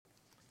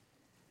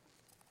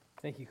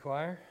Thank you,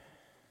 choir.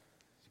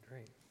 That's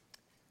great.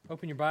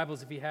 Open your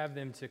Bibles, if you have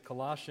them, to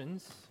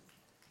Colossians.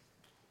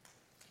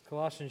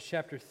 Colossians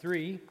chapter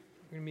 3. We're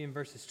going to be in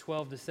verses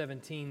 12 to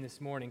 17 this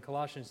morning.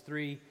 Colossians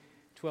 3,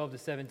 12 to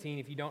 17.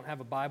 If you don't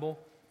have a Bible,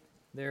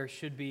 there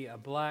should be a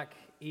black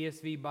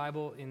ESV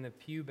Bible in the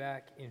pew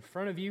back in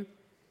front of you.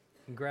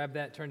 You can grab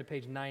that, turn to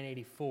page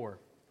 984.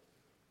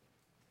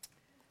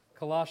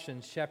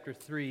 Colossians chapter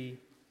 3,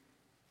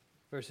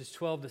 verses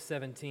 12 to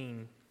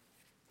 17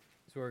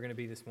 is where we're going to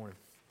be this morning.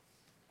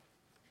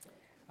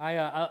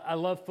 I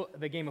love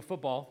the game of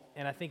football,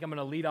 and I think I'm going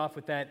to lead off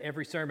with that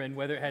every sermon,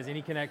 whether it has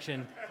any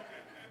connection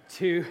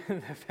to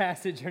the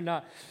passage or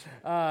not.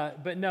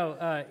 But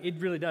no, it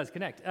really does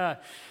connect.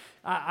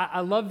 I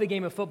love the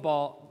game of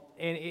football,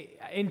 and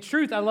in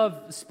truth, I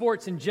love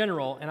sports in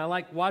general, and I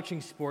like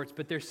watching sports,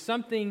 but there's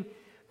something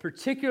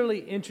particularly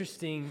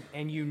interesting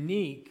and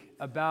unique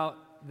about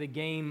the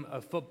game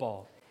of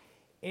football.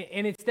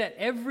 And it's that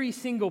every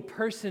single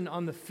person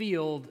on the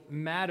field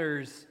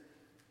matters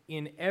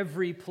in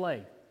every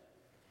play.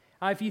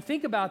 If you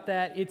think about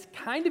that, it's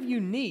kind of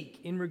unique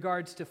in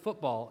regards to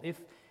football.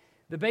 If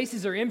the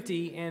bases are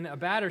empty and a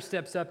batter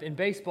steps up in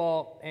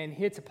baseball and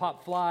hits a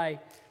pop fly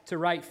to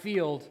right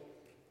field,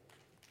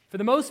 for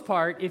the most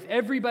part, if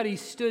everybody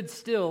stood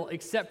still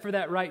except for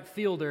that right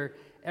fielder,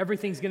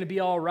 everything's going to be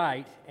all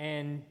right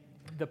and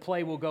the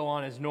play will go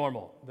on as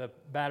normal. The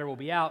batter will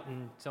be out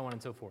and so on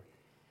and so forth.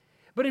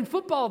 But in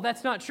football,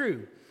 that's not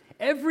true.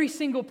 Every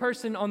single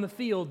person on the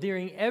field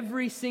during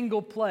every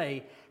single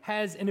play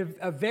has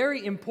a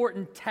very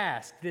important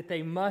task that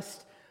they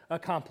must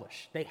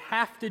accomplish. They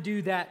have to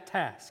do that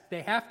task.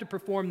 They have to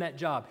perform that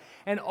job.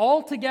 And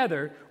all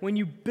together, when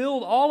you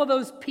build all of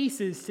those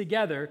pieces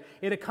together,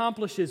 it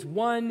accomplishes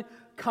one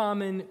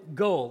common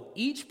goal.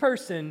 Each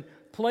person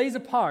plays a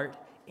part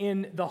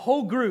in the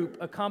whole group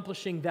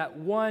accomplishing that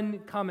one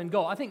common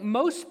goal. I think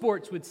most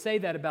sports would say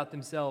that about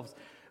themselves,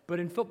 but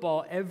in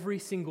football, every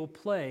single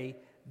play,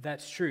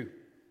 that's true.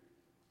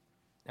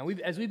 Now,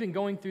 as we've been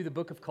going through the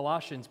book of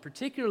Colossians,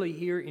 particularly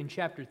here in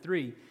chapter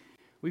 3,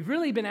 we've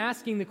really been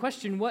asking the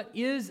question, what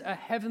is a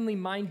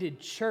heavenly-minded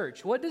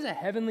church? What does a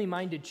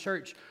heavenly-minded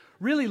church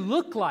really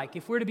look like,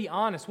 if we're to be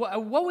honest?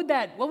 What would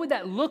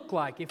that look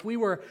like if we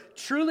were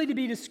truly to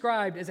be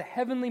described as a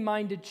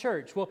heavenly-minded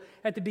church? Well,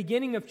 at the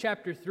beginning of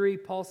chapter 3,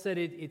 Paul said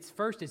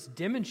it's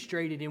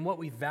demonstrated in what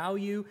we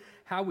value,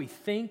 how we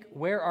think,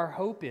 where our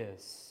hope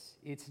is.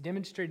 It's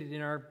demonstrated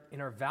in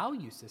our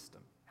value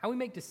system, how we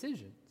make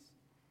decisions.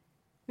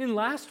 Then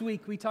last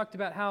week, we talked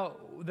about how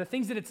the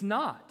things that it's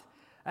not.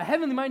 A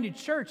heavenly-minded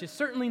church is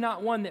certainly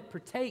not one that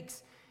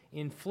partakes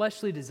in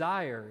fleshly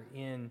desire,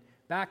 in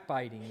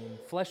backbiting, in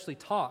fleshly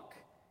talk.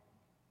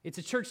 It's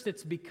a church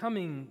that's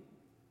becoming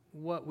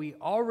what we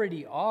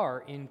already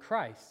are in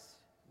Christ.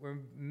 We're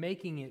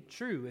making it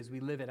true as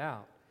we live it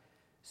out.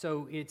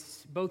 So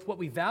it's both what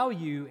we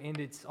value and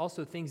it's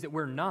also things that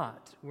we're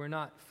not. We're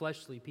not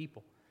fleshly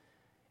people.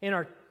 In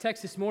our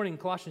text this morning,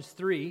 Colossians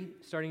 3,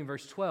 starting in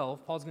verse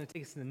 12, Paul's going to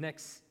take us to the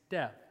next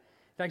step.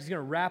 In fact, he's going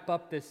to wrap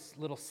up this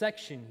little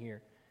section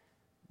here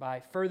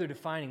by further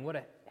defining what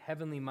a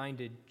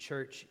heavenly-minded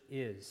church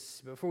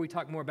is. But before we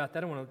talk more about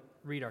that, I want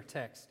to read our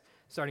text,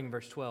 starting in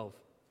verse 12.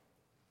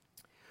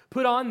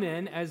 Put on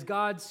then, as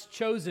God's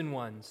chosen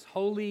ones,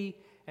 holy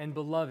and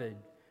beloved,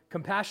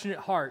 compassionate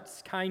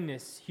hearts,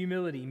 kindness,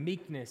 humility,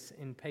 meekness,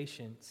 and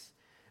patience,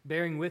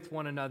 bearing with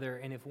one another,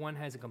 and if one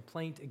has a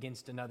complaint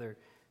against another,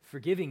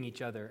 forgiving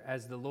each other,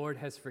 as the Lord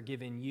has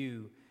forgiven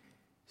you,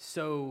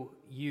 so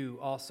you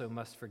also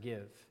must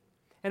forgive.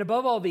 And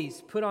above all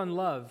these, put on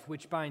love,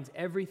 which binds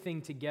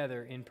everything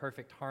together in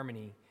perfect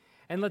harmony.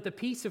 And let the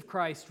peace of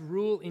Christ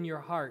rule in your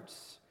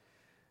hearts,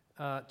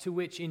 to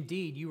which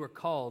indeed you were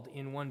called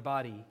in one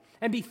body.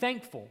 And be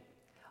thankful.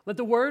 Let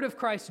the word of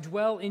Christ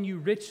dwell in you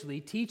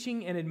richly,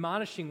 teaching and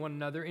admonishing one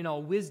another in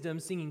all wisdom,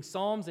 singing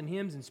psalms and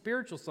hymns and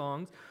spiritual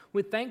songs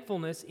with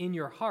thankfulness in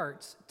your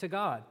hearts to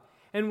God.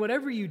 And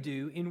whatever you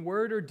do, in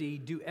word or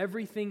deed, do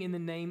everything in the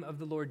name of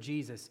the Lord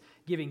Jesus,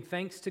 giving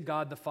thanks to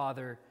God the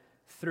Father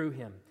through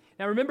him.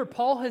 Now remember,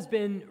 Paul has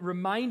been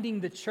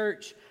reminding the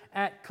church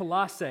at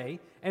Colossae,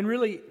 and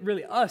really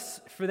us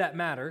for that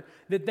matter,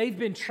 that they've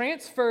been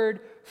transferred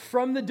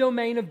from the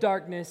domain of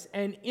darkness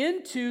and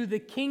into the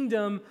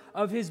kingdom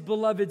of his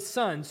beloved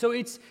Son. So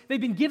they've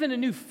been given a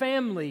new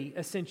family,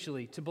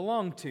 essentially, to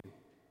belong to.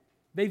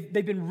 They've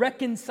been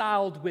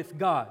reconciled with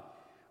God.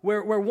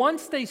 Where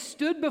once they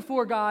stood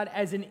before God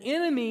as an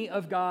enemy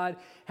of God,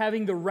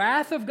 having the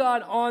wrath of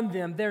God on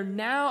them,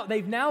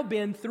 they've now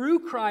been,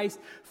 through Christ,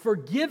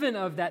 forgiven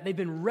of that. They've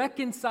been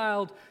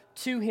reconciled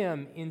to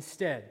him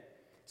instead.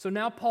 So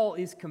now Paul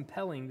is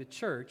compelling the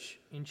church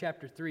in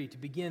chapter 3 to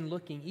begin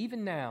looking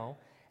even now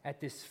at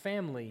this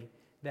family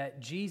that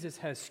Jesus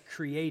has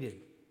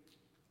created.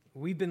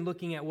 We've been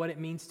looking at what it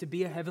means to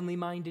be a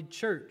heavenly-minded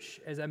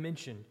church, as I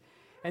mentioned.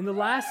 And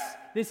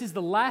this is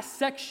the last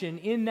section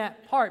in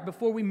that part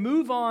before we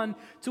move on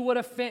to what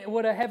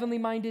a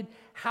heavenly-minded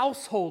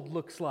household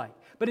looks like.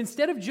 But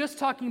instead of just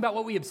talking about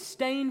what we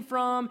abstain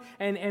from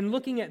and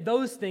looking at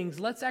those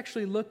things, let's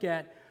actually look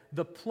at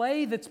the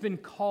play that's been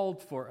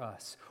called for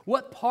us.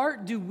 What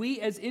part do we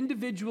as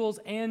individuals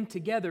and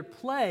together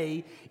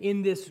play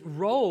in this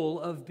role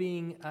of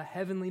being a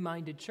heavenly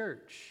minded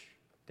church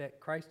that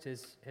Christ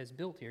has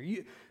built here?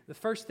 The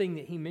first thing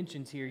that he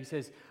mentions here, he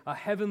says, a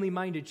heavenly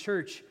minded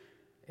church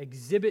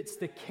exhibits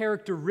the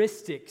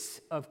characteristics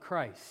of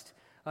Christ.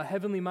 A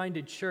heavenly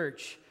minded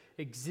church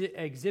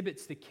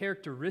exhibits the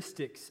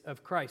characteristics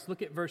of Christ.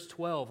 Look at verse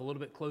 12 a little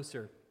bit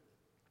closer.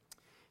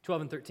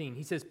 12 and 13.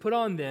 He says, put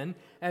on then,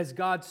 as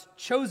God's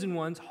chosen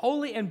ones,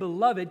 holy and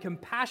beloved,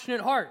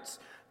 compassionate hearts,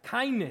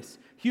 kindness,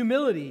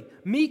 humility,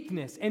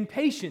 meekness, and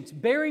patience,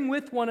 bearing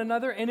with one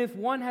another, and if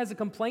one has a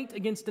complaint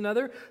against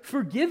another,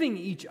 forgiving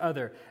each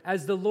other.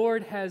 As the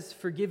Lord has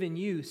forgiven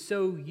you,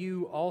 so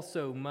you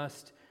also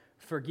must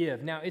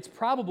forgive. Now, it's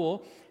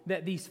probable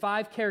that these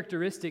 5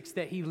 characteristics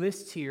that he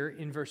lists here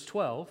in verse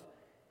 12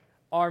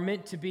 are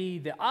meant to be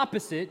the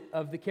opposite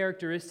of the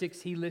characteristics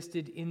he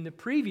listed in the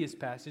previous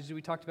passage that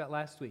we talked about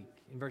last week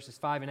in verses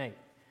 5 and 8.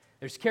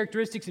 There's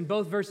characteristics in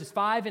both verses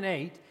 5 and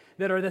 8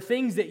 that are the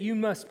things that you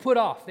must put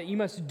off, that you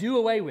must do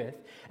away with.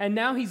 And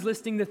now he's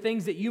listing the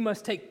things that you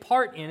must take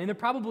part in, and they're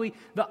probably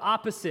the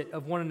opposite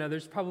of one another.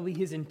 It's probably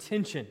his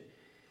intention.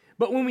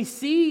 But when we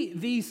see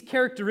these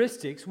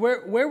characteristics,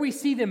 where we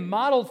see them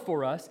modeled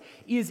for us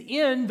is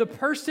in the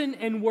person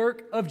and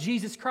work of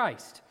Jesus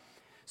Christ.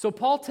 So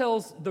Paul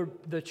tells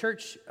the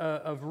church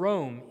of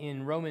Rome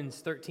in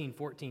Romans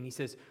 13:14, he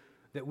says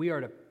that we are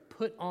to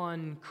put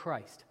on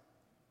Christ.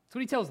 That's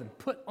what he tells them,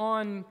 put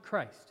on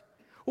Christ.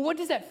 Well, what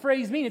does that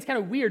phrase mean? It's kind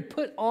of weird,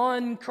 put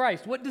on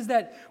Christ. What does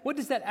that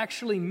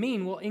actually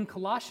mean? Well, in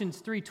Colossians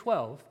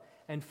 3:12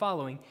 and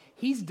following,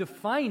 he's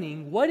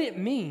defining what it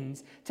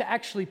means to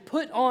actually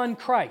put on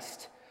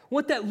Christ.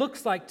 What that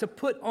looks like to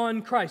put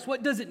on Christ.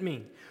 What does it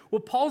mean?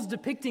 Well, Paul's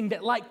depicting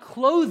that like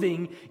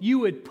clothing, you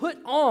would put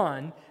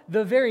on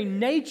the very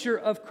nature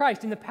of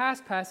Christ. In the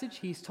past passage,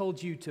 he's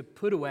told you to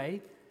put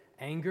away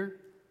anger,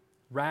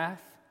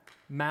 wrath,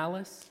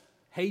 malice,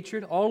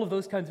 hatred, all of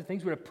those kinds of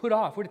things. We're to put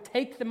off. We're to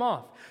take them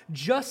off.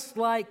 Just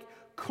like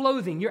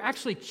clothing. You're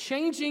actually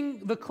changing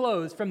the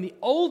clothes from the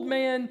old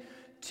man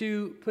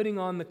to putting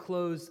on the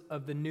clothes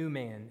of the new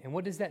man. And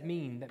what does that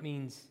mean? That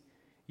means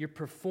you're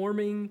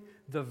performing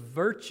the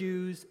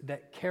virtues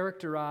that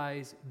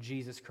characterize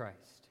Jesus Christ.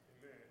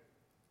 Amen.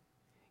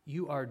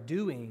 You are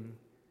doing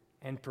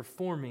and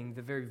performing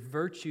the very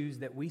virtues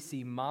that we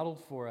see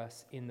modeled for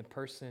us in the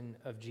person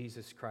of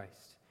Jesus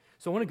Christ.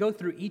 So I want to go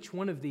through each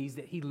one of these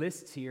that he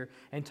lists here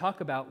and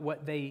talk about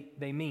what they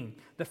mean.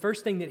 The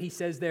first thing that he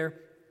says there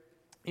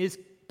is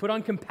put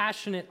on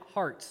compassionate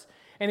hearts.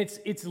 And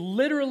it's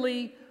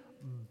literally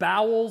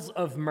bowels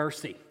of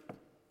mercy.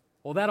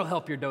 Well, that'll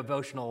help your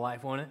devotional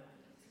life, won't it?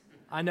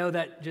 I know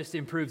that just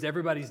improves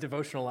everybody's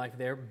devotional life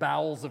there.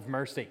 Bowels of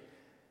mercy.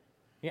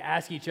 You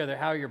ask each other,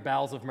 how are your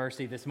bowels of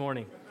mercy this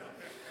morning?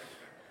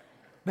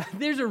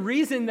 There's a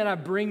reason that I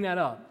bring that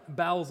up,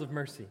 bowels of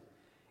mercy.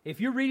 If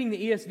you're reading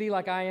the ESV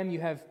like I am, you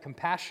have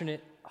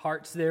compassionate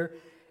hearts there,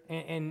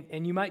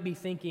 and you might be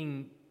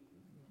thinking,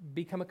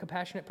 become a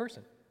compassionate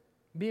person.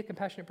 Be a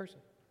compassionate person.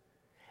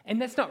 And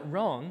that's not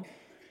wrong,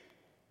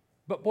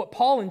 but what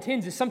Paul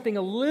intends is something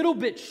a little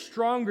bit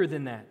stronger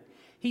than that.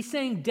 He's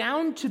saying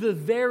down to the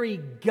very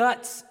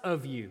guts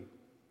of you,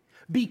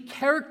 be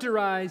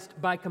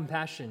characterized by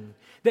compassion,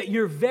 that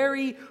your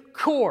very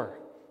core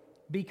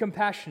be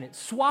compassionate.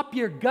 Swap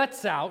your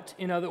guts out,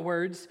 in other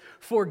words,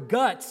 for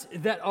guts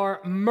that are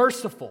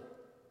merciful.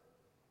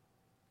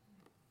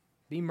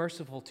 Be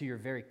merciful to your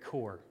very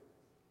core.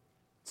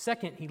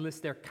 Second, he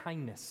lists their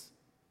kindness.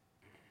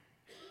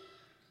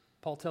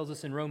 Paul tells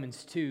us in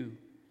Romans 2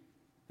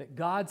 that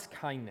God's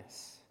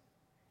kindness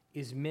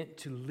is meant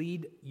to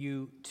lead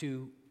you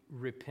to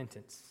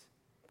repentance.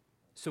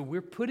 So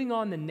we're putting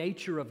on the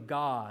nature of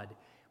God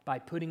by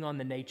putting on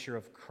the nature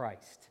of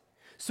Christ.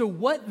 So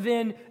what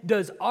then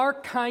does our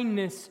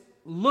kindness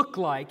look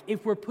like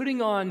if we're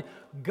putting on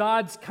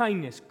God's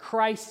kindness,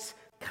 Christ's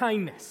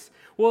kindness?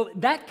 Well,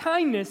 that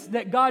kindness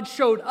that God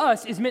showed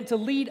us is meant to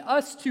lead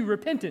us to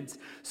repentance.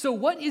 So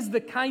what is the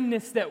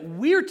kindness that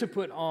we're to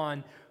put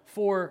on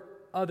for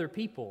other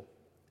people?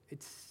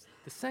 It's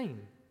the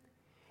same.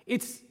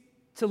 It's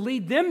to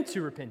lead them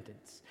to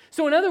repentance.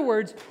 So in other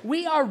words,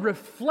 we are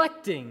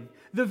reflecting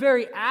the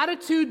very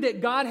attitude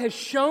that God has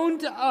shown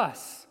to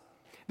us.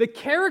 The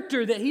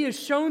character that he has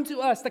shown to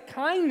us, the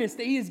kindness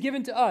that he has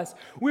given to us,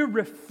 we're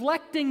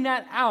reflecting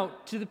that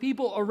out to the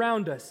people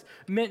around us,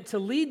 meant to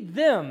lead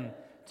them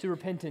to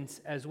repentance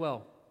as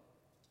well.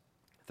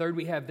 Third,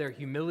 we have their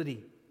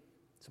humility.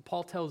 So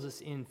Paul tells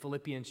us in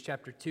Philippians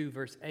chapter 2,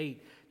 verse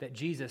 8, that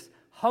Jesus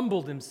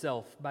humbled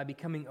himself by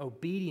becoming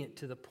obedient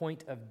to the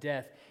point of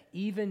death,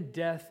 even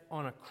death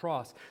on a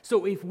cross.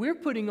 So if we're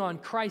putting on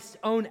Christ's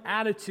own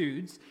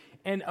attitudes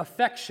and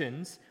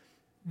affections,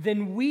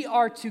 then we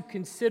are to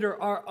consider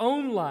our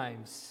own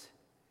lives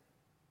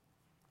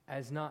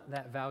as not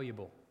that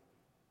valuable.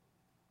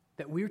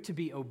 That we're to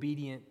be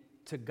obedient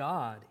to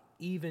God,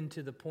 even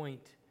to the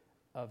point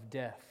of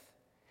death.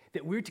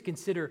 That we're to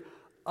consider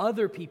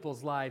other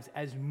people's lives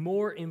as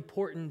more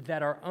important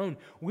than our own.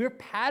 We're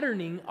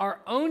patterning our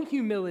own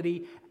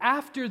humility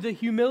after the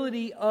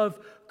humility of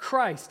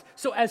Christ.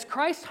 So as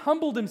Christ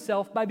humbled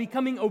himself by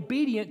becoming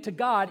obedient to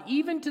God,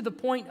 even to the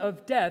point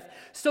of death,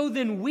 so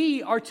then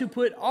we are to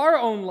put our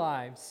own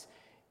lives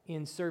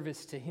in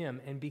service to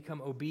him and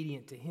become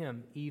obedient to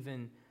him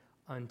even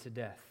unto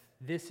death.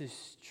 This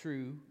is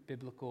true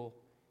biblical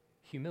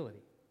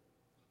humility.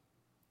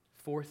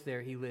 Fourth,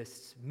 there he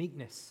lists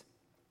meekness,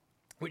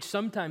 which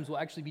sometimes will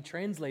actually be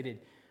translated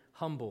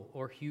humble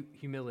or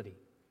humility.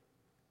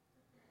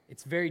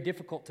 It's very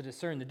difficult to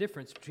discern the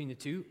difference between the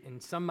two,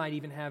 and some might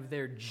even have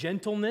their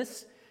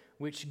gentleness,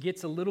 which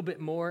gets a little bit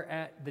more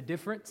at the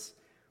difference.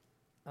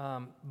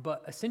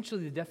 But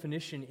essentially the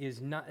definition is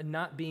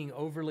not being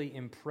overly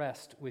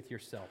impressed with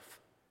yourself.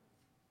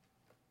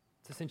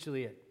 It's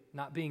essentially it,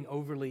 not being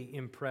overly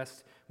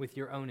impressed with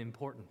your own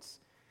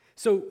importance.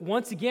 So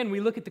once again, we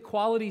look at the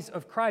qualities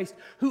of Christ,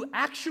 who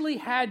actually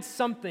had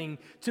something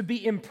to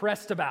be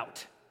impressed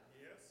about.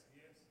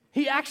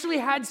 He actually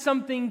had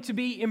something to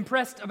be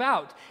impressed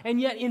about. And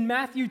yet in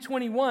Matthew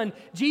 21,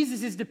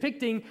 Jesus is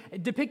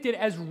depicted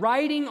as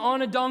riding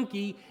on a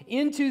donkey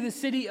into the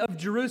city of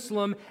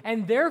Jerusalem,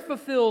 and there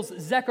fulfills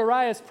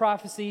Zechariah's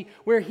prophecy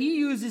where he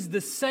uses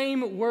the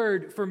same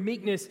word for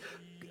meekness,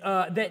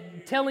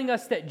 that telling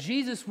us that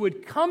Jesus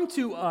would come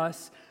to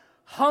us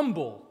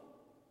humble,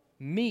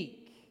 meek,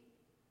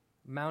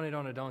 mounted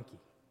on a donkey.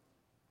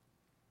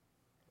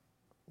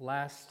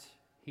 Last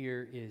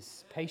here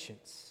is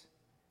patience.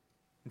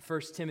 In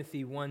 1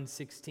 Timothy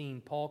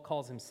 1:16, Paul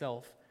calls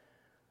himself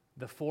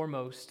the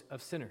foremost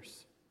of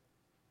sinners.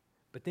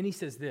 But then he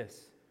says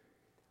this,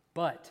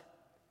 "But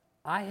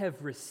I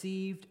have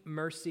received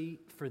mercy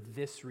for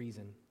this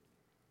reason,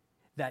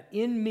 that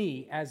in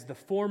me, as the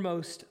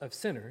foremost of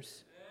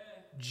sinners,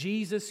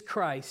 Jesus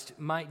Christ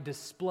might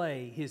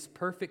display his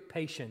perfect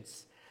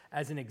patience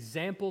as an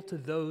example to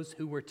those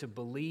who were to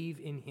believe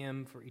in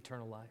him for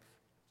eternal life."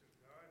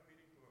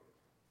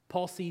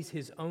 Paul sees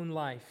his own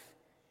life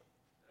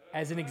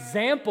as an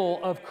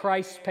example of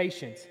Christ's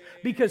patience,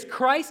 because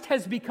Christ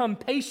has become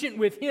patient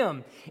with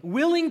him,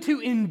 willing to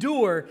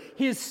endure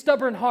his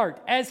stubborn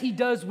heart as he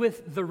does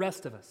with the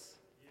rest of us.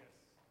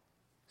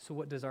 So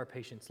what does our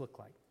patience look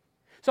like?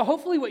 So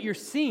hopefully what you're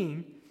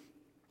seeing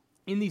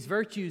in these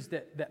virtues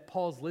that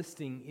Paul's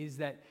listing is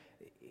that,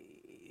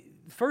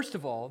 first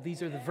of all,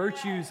 these are the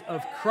virtues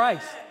of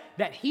Christ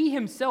that he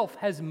himself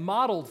has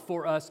modeled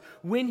for us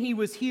when he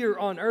was here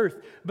on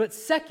earth. But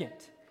second,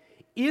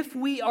 if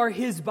we are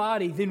his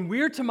body, then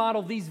we're to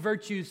model these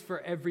virtues for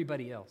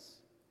everybody else.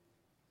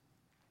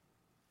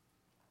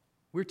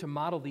 We're to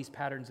model these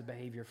patterns of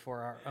behavior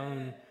for our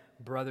own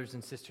brothers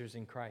and sisters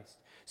in Christ,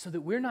 so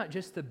that we're not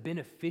just the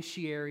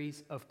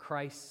beneficiaries of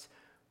Christ's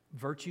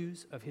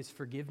virtues, of his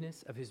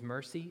forgiveness, of his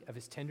mercy, of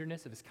his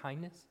tenderness, of his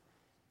kindness,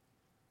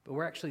 but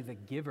we're actually the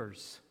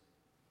givers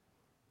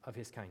of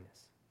his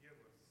kindness.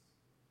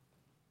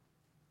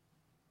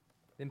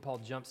 Then Paul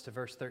jumps to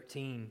verse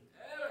 13,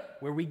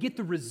 where we get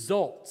the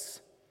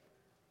results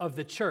of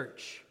the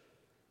church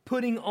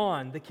putting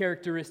on the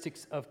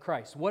characteristics of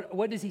Christ.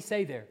 What does he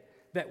say there?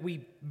 That we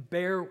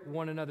bear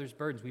one another's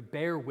burdens, we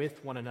bear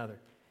with one another,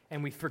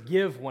 and we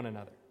forgive one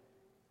another.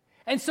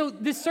 And so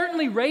this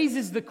certainly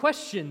raises the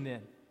question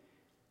then,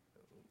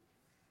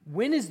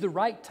 when is the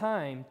right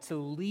time to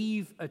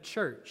leave a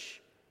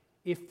church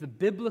if the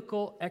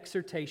biblical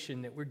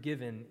exhortation that we're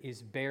given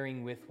is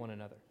bearing with one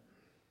another?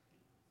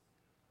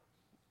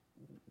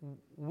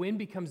 When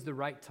becomes the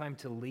right time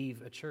to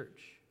leave a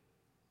church?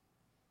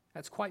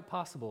 That's quite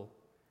possible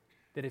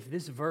that if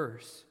this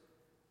verse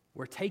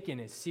were taken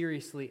as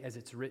seriously as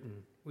it's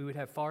written, we would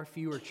have far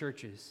fewer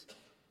churches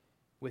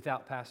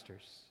without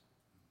pastors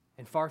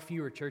and far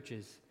fewer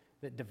churches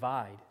that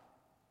divide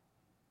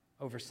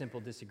over simple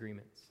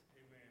disagreements.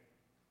 Amen.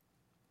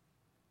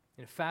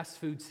 In a fast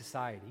food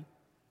society,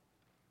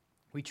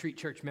 we treat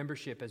church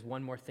membership as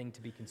one more thing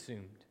to be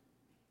consumed.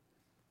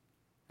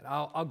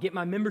 I'll get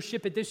my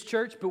membership at this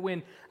church, but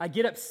when I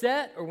get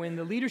upset, or when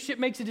the leadership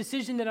makes a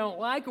decision that I don't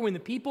like, or when the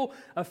people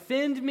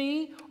offend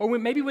me, or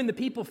when the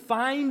people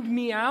find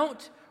me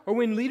out, or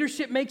when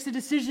leadership makes a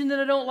decision that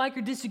I don't like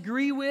or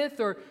disagree with,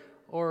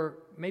 or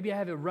maybe I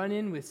have a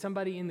run-in with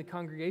somebody in the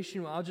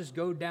congregation, well, I'll just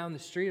go down the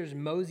street or just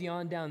mosey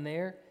on down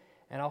there,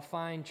 and I'll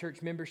find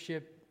church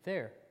membership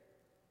there.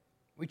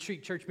 We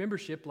treat church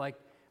membership like,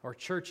 or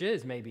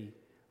churches maybe,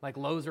 like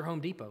Lowe's or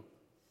Home Depot.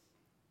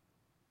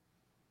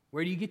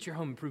 Where do you get your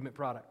home improvement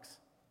products?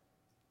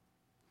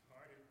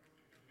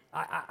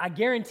 I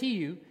guarantee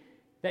you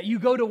that you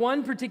go to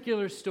one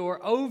particular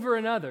store over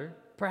another,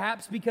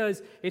 perhaps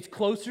because it's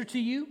closer to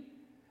you.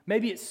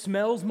 Maybe it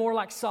smells more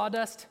like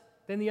sawdust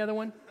than the other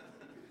one,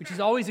 which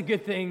is always a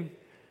good thing.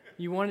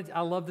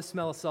 I love the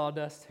smell of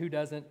sawdust. Who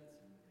doesn't?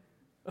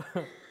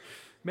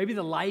 Maybe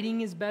the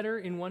lighting is better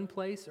in one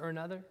place or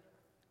another.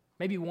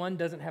 Maybe one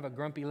doesn't have a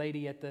grumpy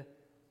lady at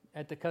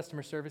the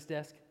customer service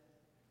desk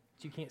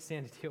that you can't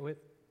stand to deal with.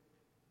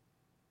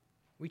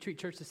 We treat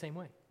church the same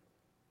way.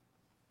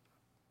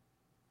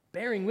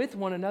 Bearing with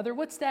one another,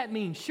 what's that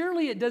mean?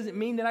 Surely it doesn't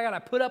mean that I got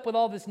to put up with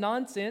all this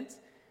nonsense.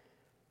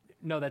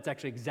 No, that's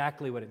actually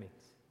exactly what it means.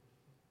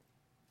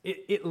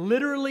 It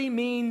literally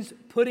means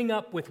putting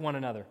up with one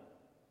another.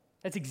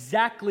 That's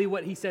exactly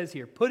what he says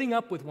here, putting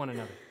up with one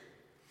another.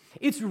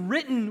 It's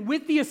written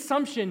with the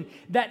assumption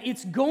that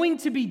it's going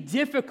to be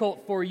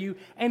difficult for you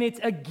and it's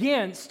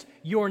against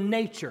your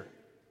nature.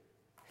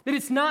 That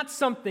it's not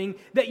something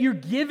that you're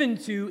given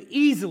to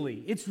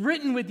easily. It's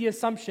written with the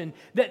assumption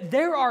that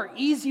there are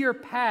easier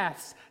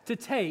paths to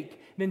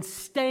take than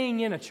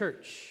staying in a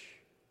church.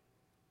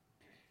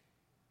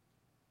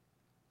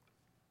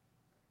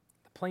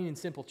 The plain and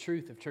simple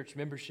truth of church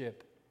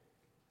membership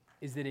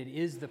is that it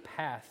is the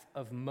path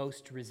of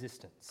most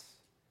resistance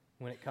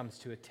when it comes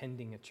to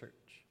attending a church.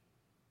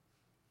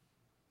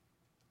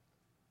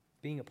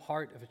 Being a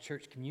part of a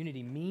church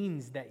community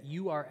means that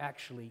you are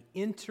actually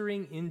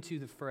entering into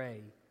the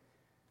fray,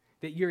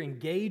 that you're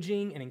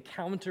engaging and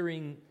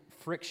encountering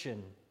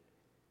friction.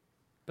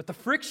 But the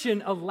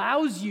friction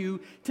allows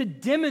you to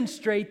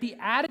demonstrate the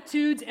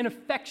attitudes and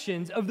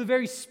affections of the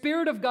very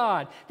Spirit of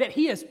God that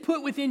He has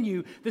put within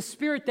you, the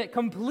Spirit that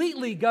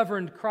completely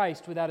governed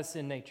Christ without a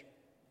sin nature.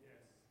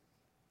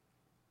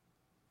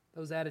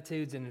 Those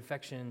attitudes and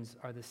affections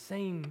are the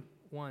same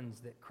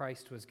ones that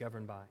Christ was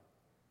governed by.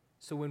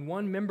 So when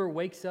one member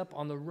wakes up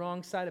on the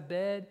wrong side of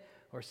bed,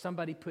 or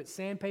somebody put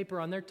sandpaper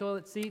on their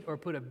toilet seat, or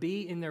put a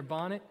bee in their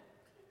bonnet,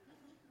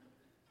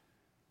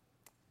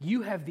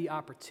 you have the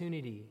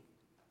opportunity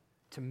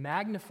to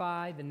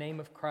magnify the name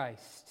of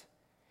Christ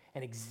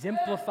and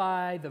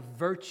exemplify the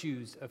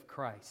virtues of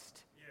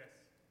Christ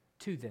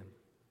to them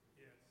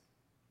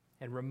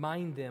and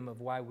remind them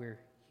of why we're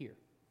here.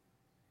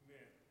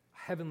 A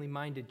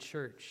heavenly-minded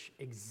church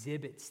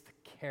exhibits the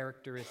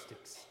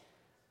characteristics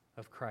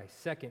of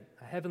Christ. Second,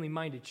 a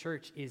heavenly-minded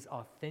church is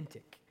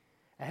authentic.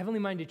 A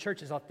heavenly-minded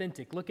church is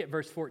authentic. Look at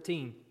verse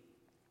 14.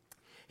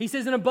 He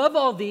says, and above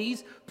all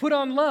these, put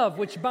on love,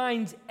 which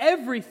binds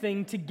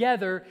everything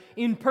together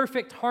in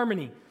perfect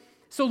harmony.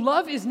 So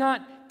love is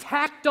not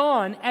tacked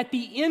on at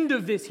the end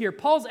of this here.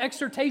 Paul's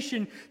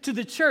exhortation to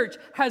the church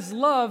has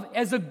love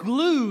as a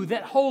glue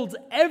that holds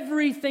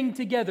everything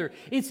together.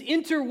 It's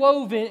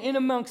interwoven in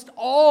amongst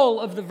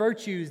all of the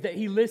virtues that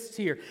he lists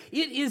here.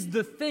 It is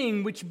the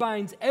thing which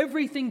binds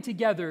everything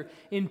together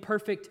in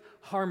perfect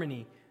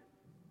harmony.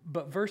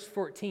 But verse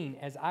 14,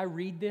 as I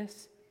read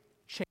this,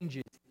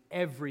 changes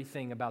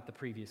everything about the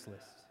previous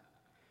list.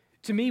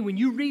 To me, when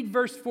you read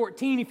verse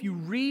 14, if you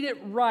read it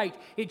right,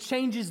 it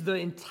changes the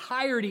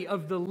entirety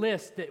of the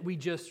list that we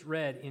just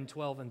read in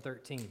 12 and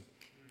 13.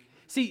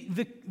 See,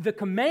 the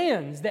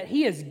commands that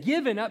he has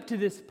given up to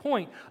this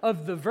point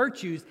of the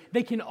virtues,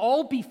 they can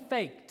all be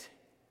faked.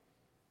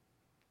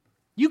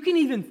 You can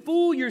even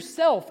fool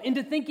yourself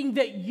into thinking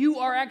that you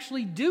are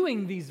actually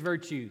doing these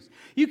virtues.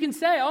 You can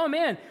say, oh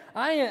man,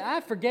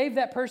 I forgave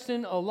that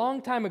person a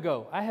long time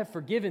ago. I have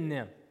forgiven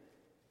them.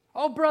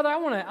 Oh, brother, I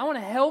want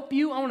to help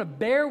you. I want to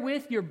bear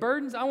with your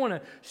burdens. I want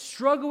to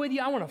struggle with you.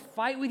 I want to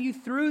fight with you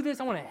through this.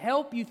 I want to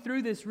help you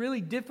through this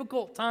really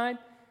difficult time.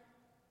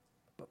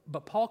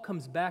 But Paul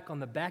comes back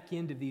on the back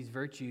end of these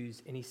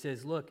virtues and he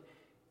says, look,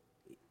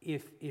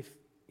 if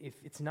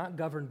it's not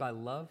governed by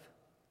love,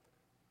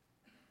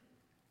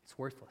 it's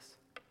worthless.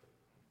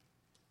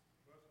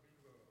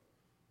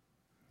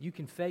 You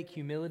can fake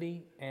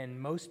humility and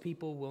most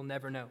people will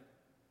never know.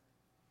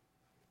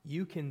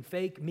 You can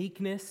fake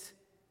meekness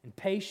and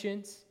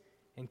patience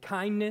and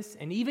kindness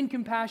and even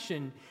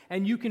compassion,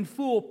 and you can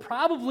fool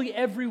probably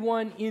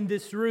everyone in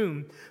this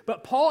room.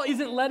 But Paul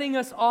isn't letting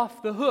us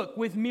off the hook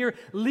with mere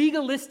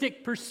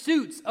legalistic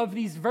pursuits of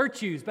these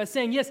virtues by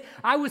saying, yes,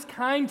 I was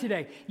kind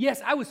today.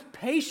 Yes, I was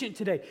patient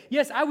today.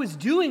 Yes, I was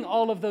doing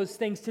all of those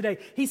things today.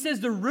 He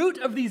says the root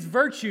of these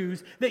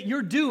virtues that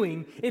you're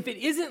doing, if it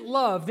isn't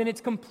love, then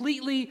it's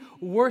completely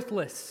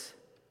worthless.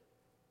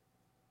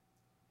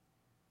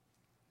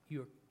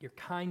 You're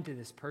kind to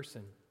this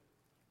person.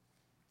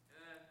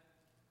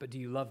 But do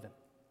you love them?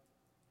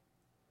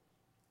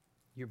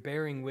 You're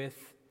bearing with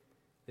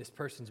this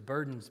person's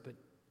burdens, but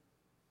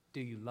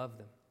do you love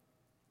them?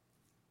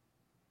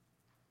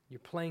 You're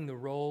playing the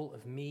role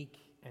of meek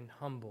and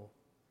humble,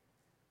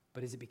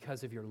 but is it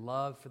because of your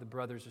love for the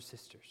brothers or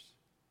sisters?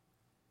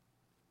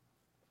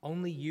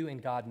 Only you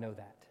and God know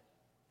that.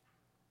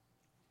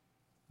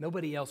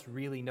 Nobody else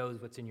really knows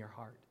what's in your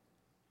heart.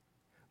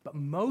 But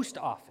most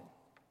often,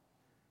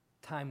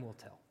 time will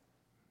tell.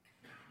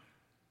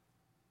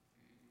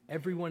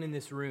 Everyone in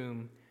this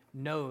room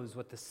knows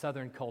what the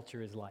Southern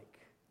culture is like.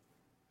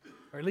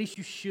 Or at least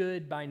you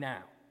should by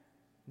now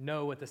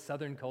know what the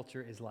Southern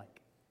culture is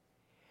like.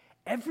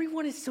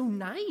 Everyone is so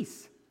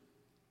nice.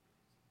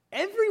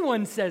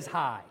 Everyone says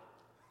hi.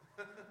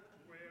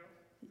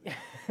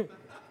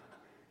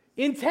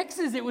 In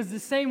Texas, it was the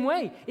same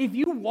way. If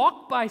you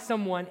walk by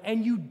someone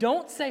and you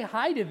don't say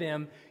hi to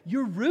them,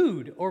 you're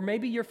rude, or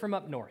maybe you're from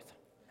up north.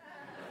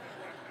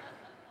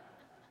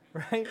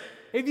 Right?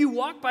 If you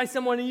walk by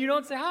someone and you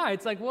don't say hi,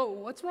 it's like, well,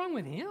 what's wrong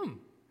with him?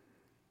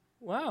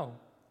 Wow.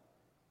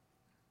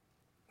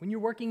 When you're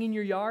working in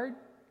your yard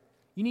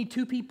You need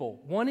two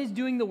people. One is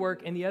doing the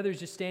work, and the other is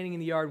just standing in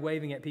the yard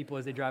waving at people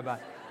as they drive by.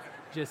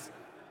 Just,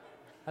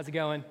 how's it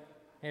going?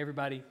 Hey,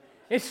 everybody.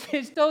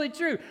 It's totally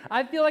true.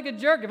 I feel like a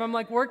jerk if I'm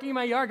like working in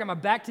my yard, got my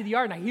back to the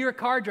yard, and I hear a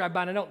car drive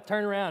by, and I don't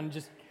turn around and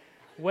just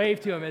wave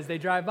to them as they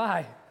drive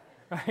by,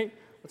 right?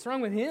 What's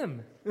wrong with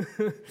him?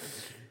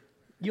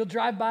 You'll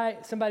drive by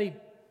somebody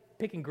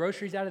picking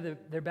groceries out of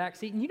their back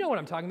seat, and you know what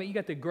I'm talking about. You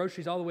got the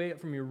groceries all the way up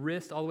from your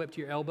wrist all the way up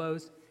to your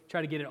elbows. Try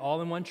to get it all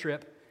in one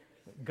trip.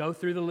 Go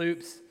through the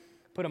loops.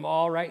 Put them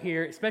all right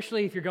here,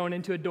 especially if you're going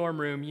into a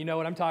dorm room. You know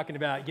what I'm talking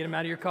about. Get them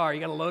out of your car. You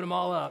got to load them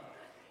all up.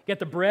 You got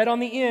the bread on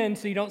the end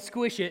so you don't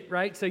squish it,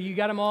 right? So you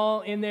got them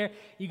all in there.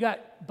 You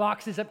got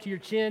boxes up to your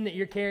chin that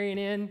you're carrying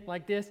in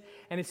like this.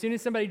 And as soon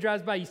as somebody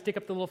drives by, you stick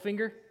up the little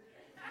finger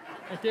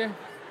right there.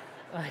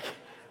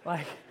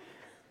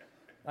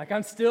 Like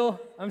I'm still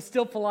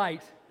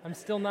polite. I'm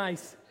still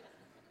nice.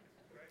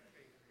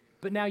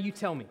 But now you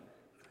tell me,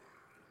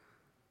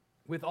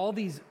 with all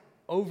these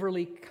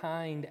overly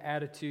kind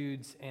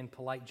attitudes and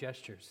polite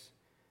gestures,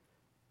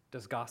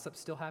 does gossip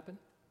still happen?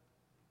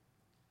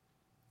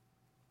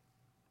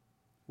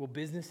 Will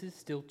businesses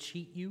still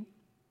cheat you?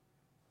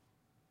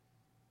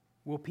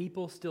 Will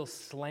people still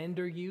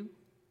slander you?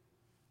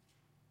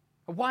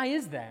 Why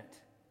is that?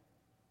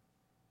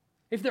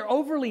 If they're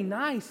overly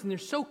nice and they're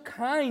so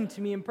kind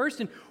to me in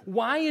person,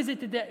 why is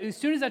it that as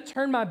soon as I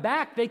turn my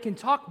back, they can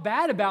talk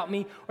bad about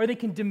me or they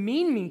can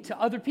demean me to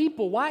other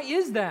people? Why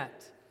is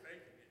that?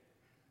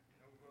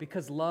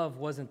 Because love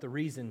wasn't the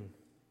reason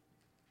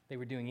they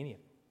were doing any of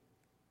it.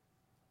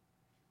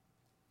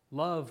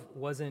 Love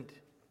wasn't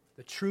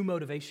the true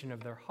motivation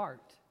of their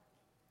heart.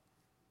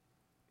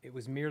 It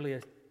was merely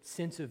a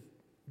sense of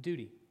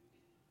duty,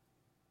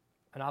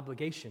 an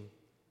obligation,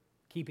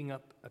 keeping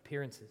up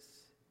appearances.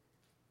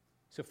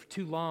 So for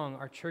too long,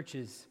 our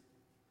churches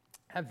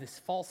have this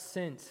false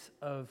sense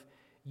of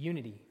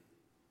unity.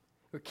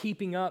 We're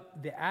keeping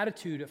up the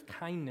attitude of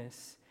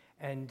kindness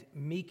and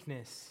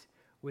meekness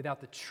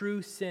without the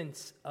true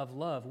sense of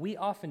love. We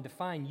often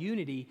define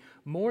unity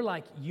more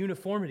like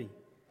uniformity.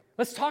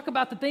 Let's talk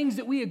about the things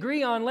that we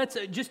agree on. Let's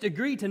just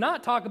agree to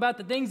not talk about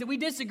the things that we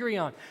disagree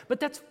on. But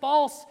that's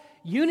false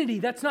unity.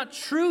 That's not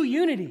true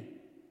unity.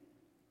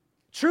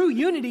 True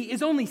unity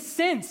is only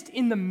sensed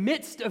in the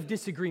midst of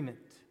disagreement.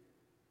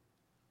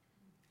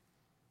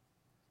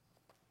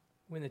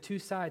 When the two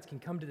sides can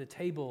come to the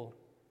table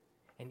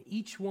and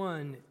each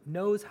one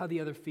knows how the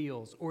other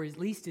feels, or at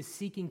least is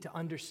seeking to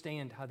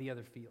understand how the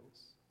other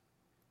feels.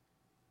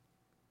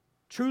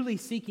 Truly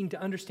seeking to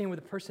understand where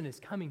the person is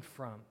coming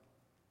from.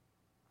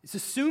 It's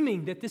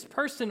assuming that this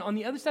person on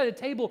the other side of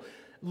the table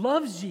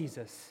loves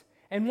Jesus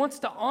and wants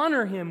to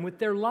honor him with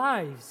their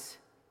lives.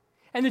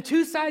 And the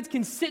two sides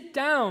can sit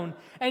down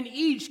and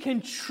each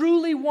can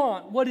truly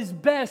want what is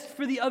best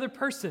for the other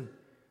person.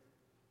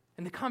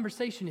 And the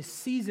conversation is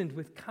seasoned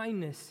with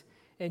kindness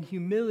and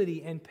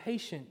humility and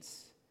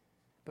patience.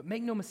 But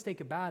make no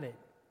mistake about it,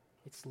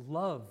 it's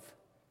love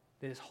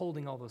that is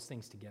holding all those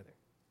things together.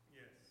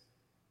 Yes.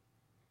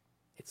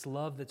 It's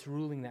love that's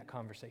ruling that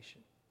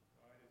conversation.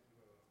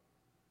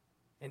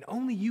 And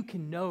only you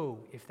can know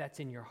if that's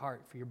in your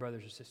heart for your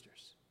brothers or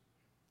sisters.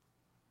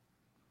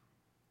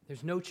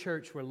 There's no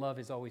church where love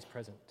is always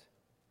present.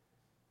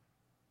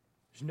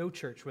 There's no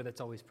church where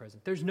that's always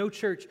present. There's no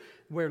church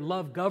where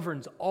love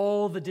governs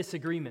all the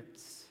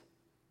disagreements.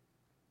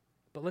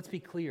 But let's be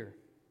clear.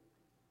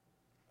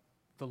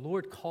 The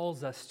Lord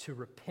calls us to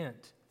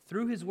repent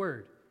through His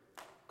Word,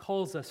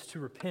 calls us to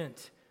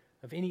repent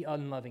of any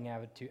unloving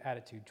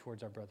attitude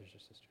towards our brothers or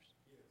sisters.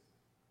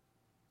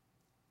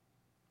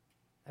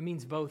 That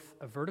means both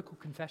a vertical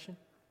confession.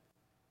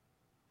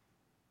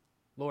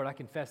 Lord, I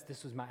confess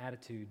this was my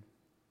attitude.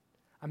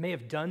 I may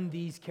have done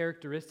these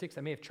characteristics.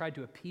 I may have tried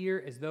to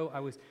appear as though I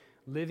was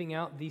living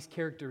out these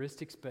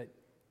characteristics, but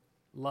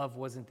love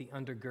wasn't the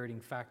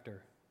undergirding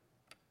factor.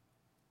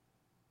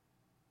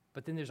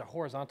 But then there's a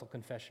horizontal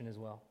confession as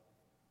well.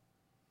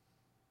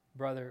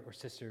 Brother or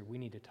sister, we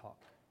need to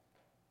talk.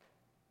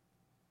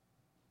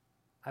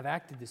 I've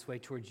acted this way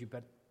towards you,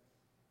 but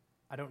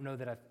I don't know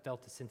that I've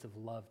felt a sense of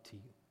love to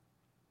you.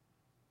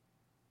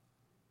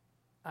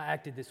 I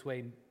acted this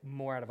way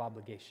more out of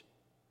obligation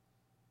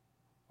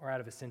or out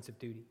of a sense of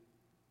duty.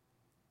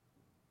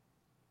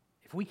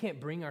 If we can't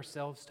bring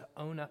ourselves to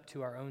own up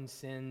to our own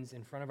sins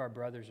in front of our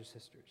brothers or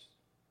sisters,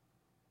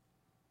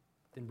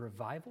 then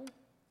revival,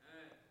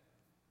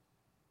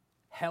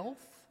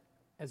 health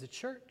as a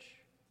church,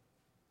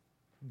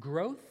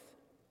 growth,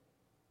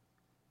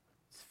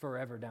 it's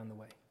forever down the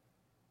way,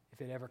 if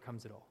it ever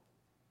comes at all.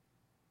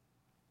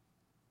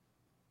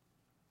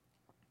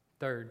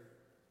 Third,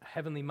 a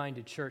heavenly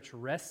minded church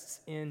rests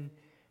in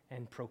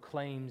and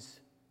proclaims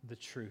the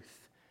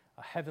truth.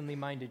 A heavenly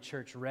minded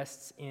church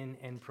rests in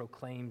and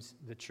proclaims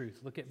the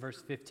truth. Look at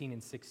verse 15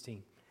 and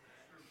 16.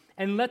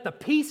 And let the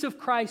peace of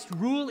Christ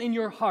rule in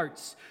your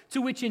hearts,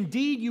 to which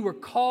indeed you were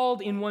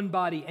called in one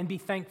body, and be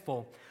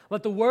thankful.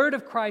 Let the word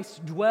of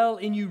Christ dwell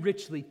in you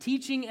richly,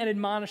 teaching and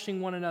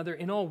admonishing one another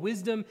in all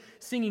wisdom,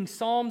 singing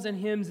psalms and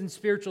hymns and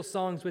spiritual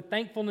songs with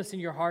thankfulness in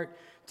your heart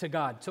to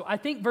God. So I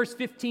think verse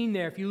 15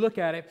 there, if you look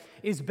at it,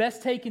 is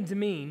best taken to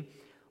mean,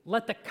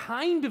 let the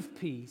kind of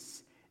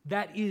peace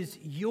that is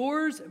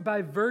yours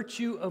by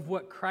virtue of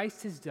what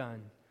Christ has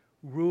done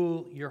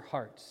rule your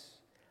hearts.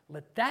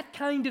 Let that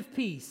kind of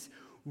peace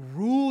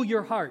rule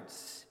your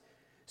hearts.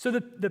 So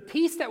the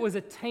peace that was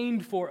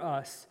attained for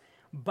us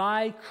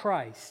by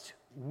Christ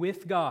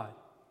with God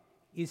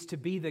is to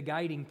be the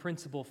guiding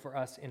principle for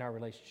us in our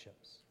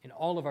relationships. In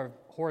all of our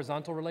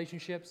horizontal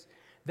relationships,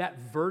 that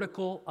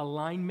vertical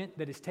alignment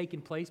that has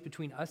taken place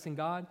between us and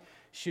God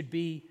should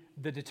be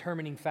the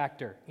determining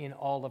factor in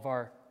all of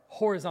our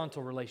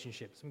horizontal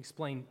relationships. Let me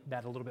explain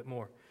that a little bit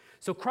more.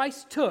 So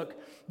Christ took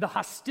the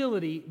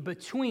hostility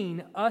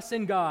between us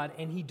and God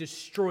and he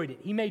destroyed it.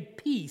 He made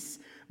peace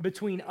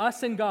between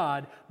us and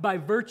God by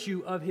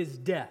virtue of his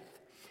death.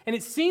 And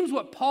it seems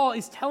what Paul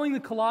is telling the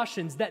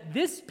Colossians, that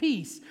this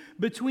peace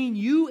between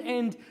you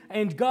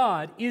and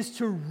God is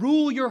to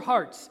rule your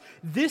hearts.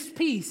 This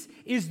peace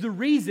is the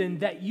reason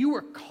that you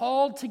are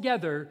called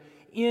together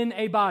in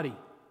a body.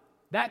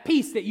 That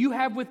peace that you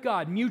have with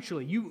God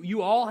mutually,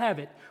 you all have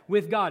it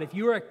with God. If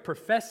you are a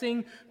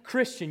professing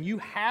Christian, you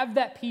have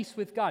that peace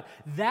with God.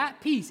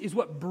 That peace is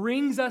what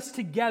brings us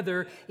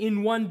together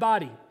in one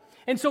body.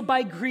 And so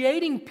by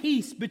creating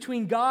peace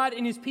between God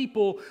and his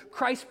people,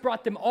 Christ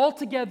brought them all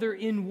together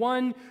in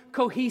one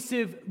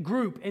cohesive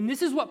group. And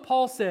this is what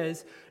Paul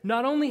says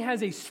not only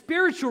has a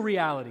spiritual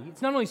reality,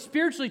 it's not only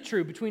spiritually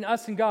true between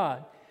us and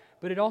God,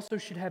 but it also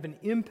should have an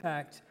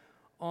impact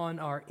on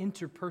our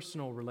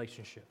interpersonal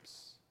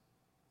relationships,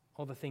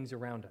 all the things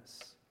around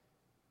us.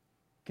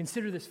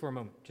 Consider this for a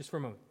moment, just for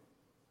a moment.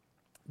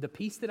 The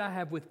peace that I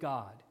have with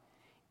God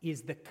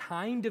is the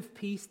kind of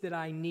peace that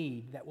I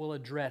need that will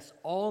address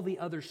all the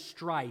other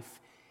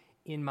strife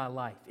in my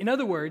life. In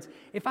other words,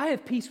 if I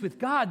have peace with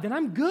God, then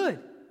I'm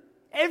good.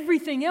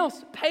 Everything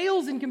else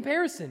pales in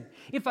comparison.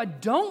 If I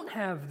don't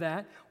have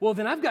that, well,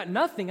 then I've got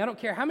nothing. I don't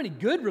care how many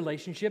good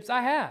relationships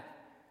I have.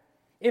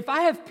 If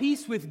I have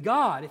peace with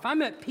God, if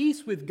I'm at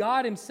peace with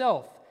God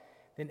himself,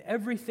 then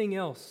everything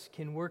else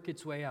can work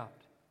its way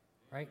out,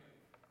 right?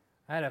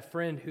 I had a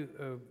friend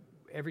who,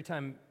 every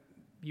time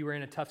you were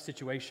in a tough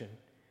situation,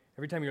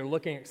 every time you're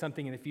looking at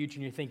something in the future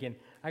and you're thinking,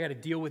 I got to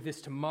deal with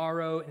this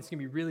tomorrow and it's going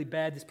to be really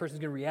bad, this person's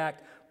going to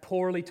react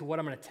poorly to what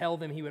I'm going to tell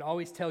them, he would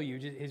always tell you,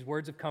 his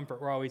words of comfort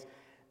were always,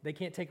 they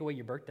can't take away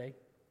your birthday.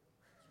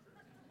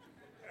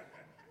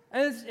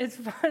 And it's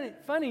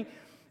funny,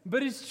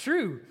 but it's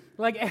true.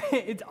 Like,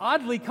 it's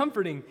oddly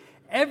comforting.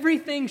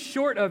 Everything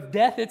short of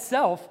death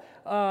itself,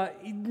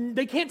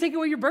 they can't take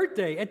away your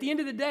birthday. At the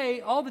end of the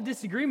day, all the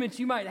disagreements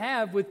you might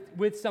have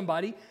with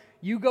somebody,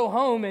 you go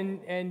home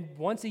and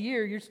once a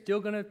year, you're still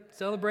going to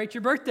celebrate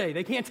your birthday.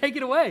 They can't take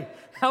it away.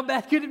 How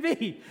bad could it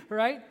be,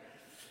 right?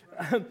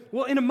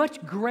 Well, in a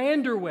much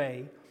grander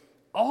way,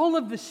 all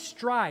of the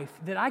strife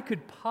that I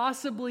could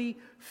possibly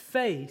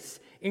face,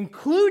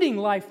 including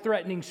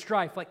life-threatening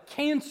strife like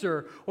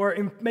cancer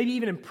or maybe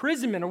even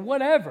imprisonment or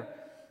whatever,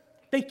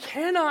 they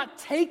cannot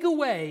take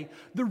away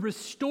the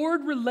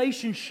restored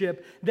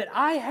relationship that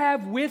I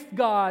have with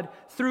God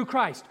through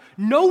Christ.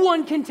 No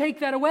one can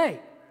take that away.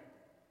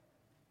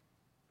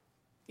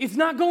 It's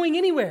not going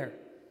anywhere.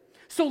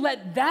 So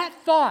let that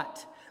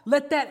thought,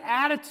 let that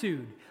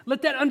attitude,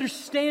 let that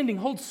understanding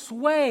hold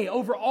sway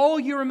over all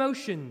your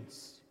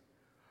emotions,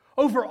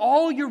 over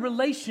all your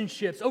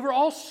relationships, over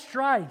all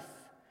strife,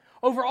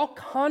 over all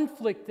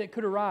conflict that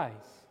could arise.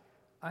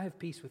 I have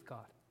peace with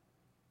God.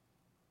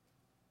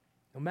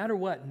 No matter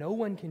what, no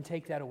one can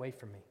take that away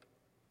from me.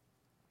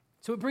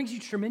 So it brings you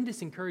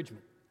tremendous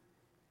encouragement.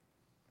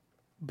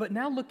 But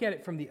now look at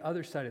it from the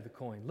other side of the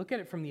coin. Look at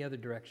it from the other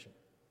direction.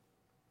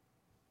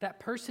 That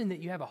person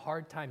that you have a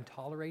hard time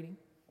tolerating,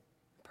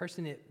 a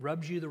person that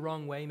rubs you the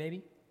wrong way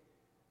maybe,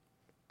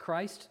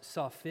 Christ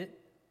saw fit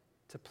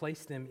to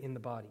place them in the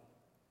body.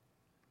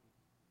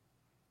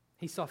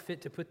 He saw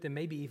fit to put them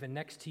maybe even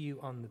next to you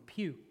on the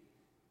pew.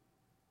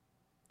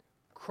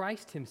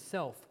 Christ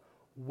himself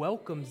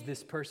welcomes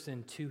this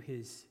person to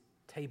his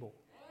table.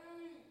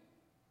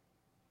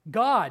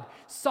 God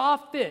saw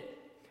fit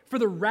for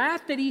the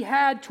wrath that he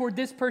had toward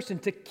this person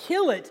to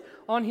kill it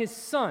on his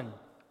son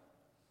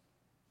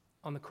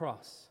on the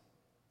cross.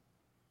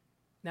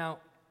 Now,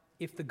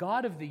 if the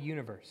God of the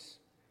universe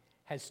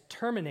has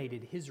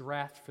terminated his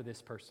wrath for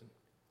this person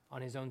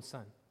on his own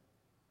son,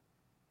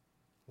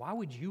 why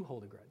would you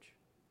hold a grudge?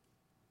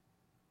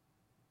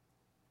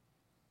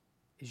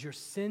 Is your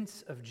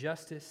sense of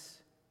justice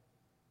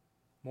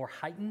more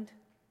heightened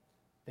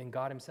than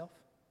God himself?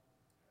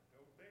 I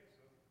don't think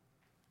so.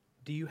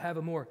 Do you have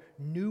a more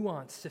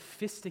nuanced,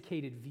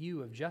 sophisticated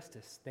view of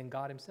justice than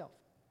God himself?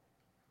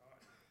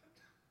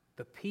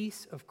 The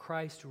peace of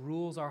Christ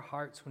rules our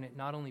hearts when it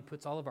not only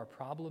puts all of our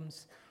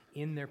problems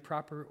in their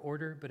proper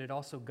order, but it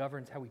also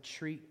governs how we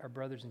treat our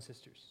brothers and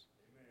sisters.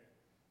 Amen.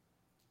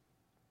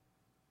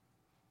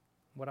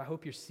 What I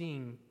hope you're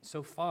seeing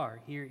so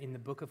far here in the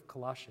book of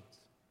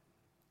Colossians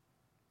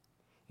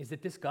is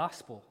that this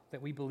gospel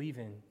that we believe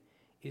in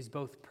is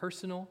both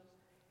personal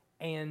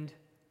and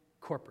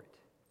corporate.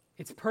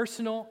 It's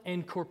personal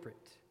and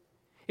corporate.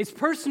 It's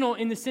personal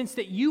in the sense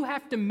that you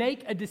have to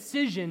make a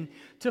decision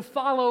to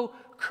follow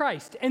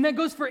Christ. And that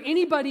goes for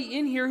anybody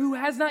in here who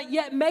has not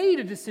yet made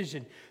a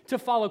decision to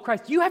follow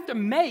Christ. You have to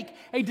make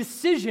a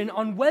decision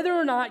on whether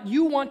or not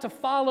you want to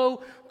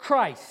follow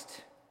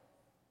Christ.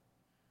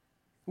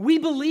 We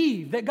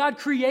believe that God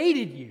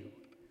created you,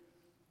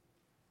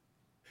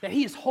 that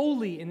He is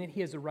holy and that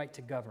He has a right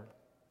to govern.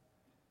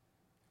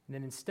 And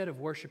then instead of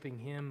worshiping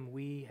Him,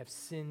 we have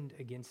sinned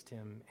against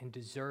Him and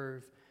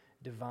deserve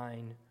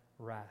divine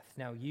wrath.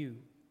 Now you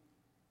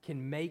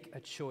can make a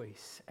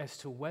choice as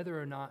to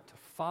whether or not to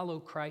follow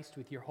Christ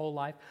with your whole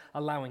life,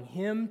 allowing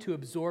Him to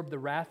absorb the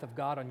wrath of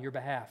God on your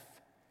behalf,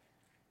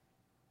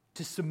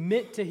 to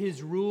submit to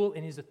His rule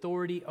and His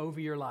authority over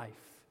your life,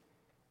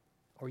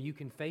 or you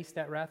can face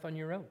that wrath on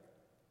your own.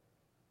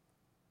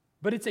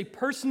 But it's a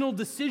personal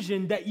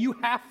decision that you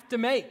have to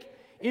make.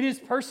 It is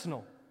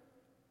personal,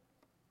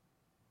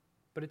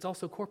 but it's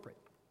also corporate.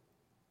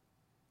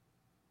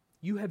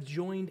 You have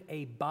joined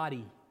a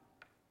body,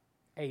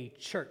 a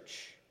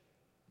church,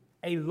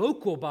 a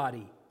local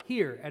body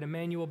here at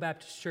Emmanuel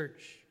Baptist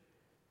Church.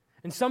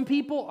 And some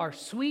people are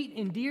sweet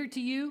and dear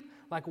to you,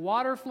 like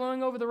water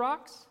flowing over the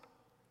rocks,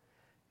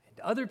 and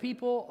other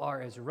people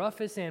are as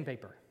rough as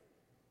sandpaper.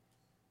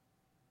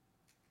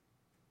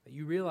 But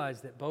you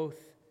realize that both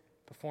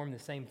perform the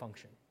same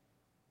function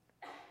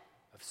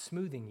of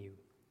smoothing you.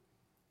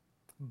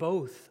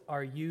 Both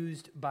are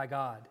used by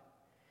God.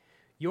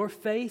 Your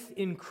faith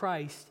in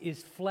Christ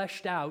is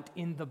fleshed out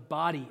in the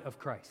body of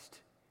Christ.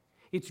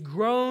 It's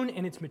grown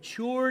and it's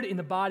matured in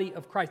the body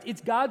of Christ. It's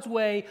God's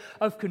way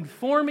of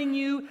conforming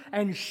you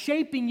and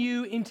shaping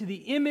you into the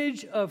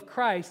image of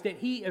Christ that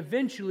He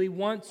eventually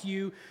wants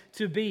you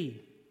to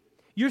be.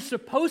 You're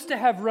supposed to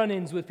have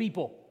run-ins with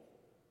people.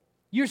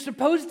 You're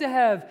supposed to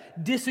have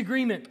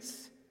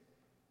disagreements.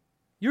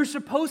 You're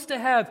supposed to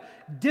have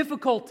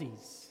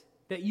difficulties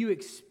that you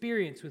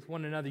experience with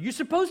one another. You're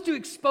supposed to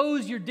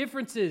expose your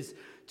differences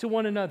to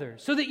one another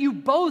so that you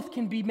both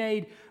can be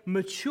made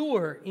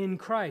mature in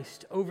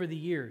Christ over the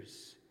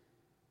years.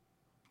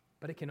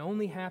 But it can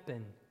only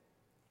happen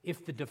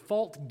if the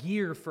default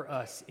gear for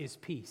us is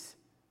peace.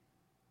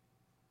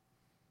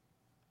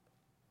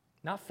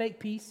 Not fake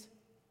peace,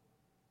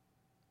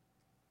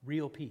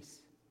 real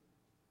peace,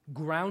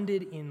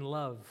 grounded in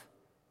love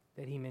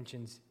that he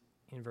mentions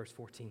in verse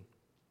 14.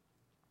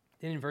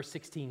 Then in verse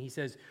 16, he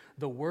says,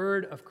 the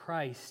word of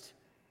Christ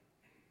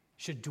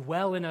should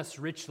dwell in us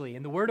richly.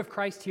 And the word of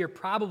Christ here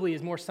probably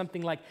is more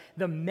something like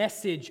the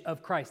message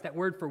of Christ. That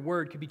word for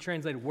word could be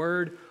translated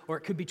word, or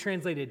it could be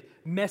translated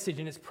message.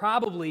 And it's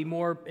probably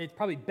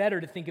better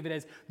to think of it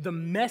as the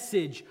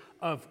message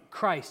of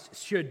Christ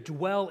should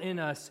dwell in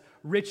us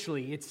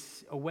richly.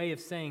 It's a way of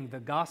saying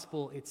the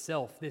gospel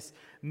itself, this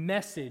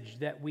message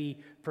that we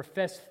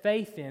profess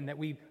faith in, that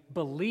we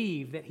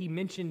believe, that he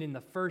mentioned in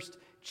the first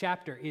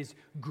chapter, is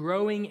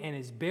growing and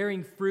is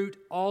bearing fruit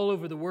all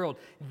over the world.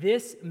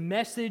 This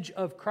message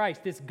of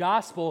Christ, this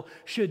gospel,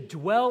 should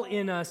dwell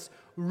in us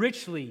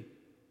richly.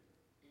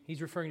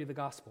 He's referring to the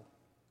gospel.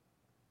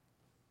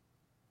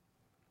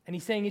 And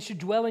he's saying it should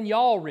dwell in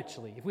y'all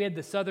richly. If we had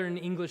the Southern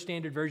English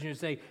Standard Version, it would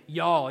say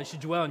y'all. It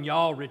should dwell in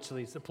y'all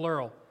richly. It's the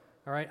plural.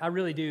 All right? I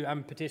really do.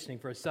 I'm petitioning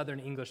for a Southern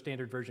English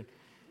Standard Version.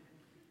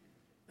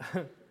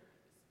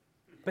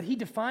 But he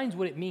defines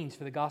what it means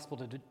for the gospel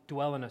to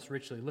dwell in us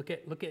richly. Look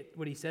at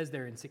what he says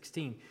there in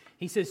 16.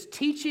 He says,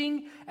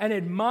 teaching and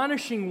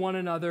admonishing one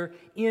another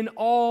in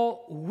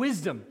all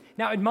wisdom.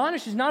 Now,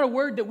 admonish is not a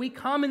word that we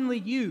commonly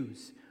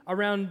use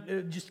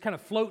around, just kind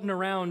of floating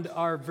around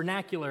our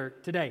vernacular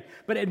today.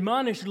 But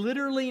admonish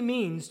literally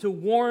means to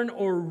warn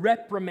or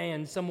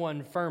reprimand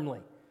someone firmly.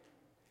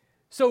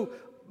 So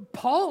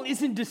Paul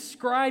isn't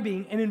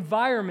describing an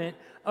environment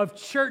of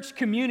church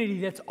community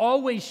that's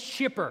always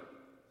chipper,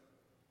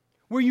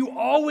 where you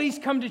always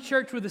come to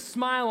church with a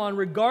smile on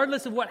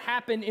regardless of what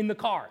happened in the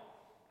car.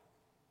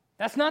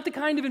 That's not the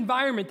kind of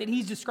environment that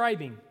he's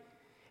describing.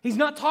 He's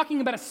not talking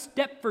about a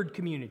Stepford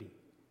community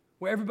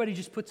where everybody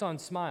just puts on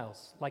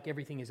smiles like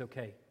everything is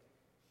okay.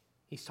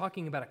 He's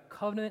talking about a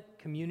covenant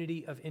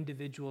community of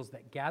individuals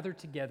that gather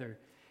together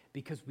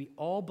because we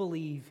all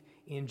believe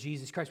in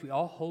Jesus Christ. We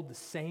all hold the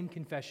same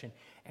confession,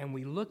 and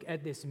we look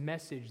at this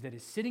message that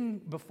is sitting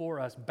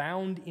before us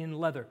bound in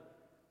leather,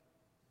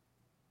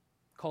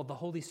 called the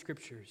Holy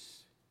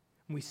Scriptures.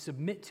 And we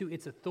submit to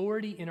its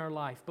authority in our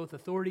life, both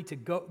authority to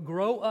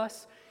grow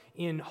us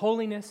in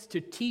holiness, to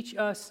teach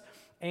us,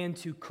 and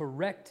to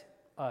correct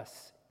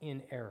us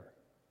in error.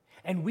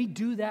 And we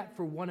do that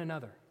for one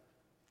another.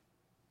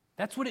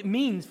 That's what it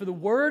means for the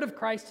word of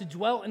Christ to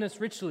dwell in us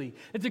richly.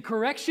 That the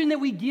correction that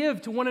we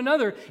give to one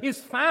another is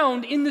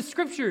found in the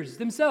Scriptures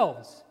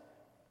themselves.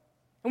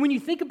 And when you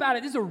think about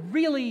it, this is a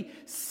really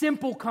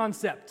simple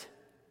concept.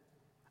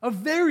 A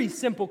very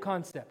simple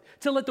concept,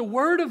 to let the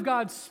Word of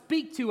God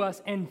speak to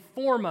us and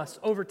form us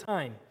over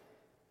time.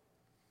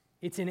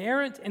 It's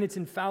inerrant and it's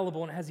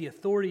infallible, and it has the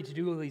authority to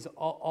do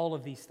all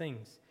of these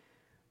things.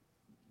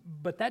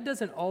 But that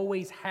doesn't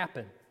always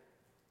happen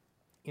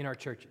in our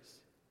churches.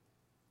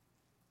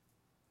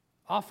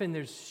 Often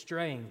there's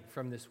straying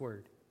from this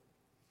Word.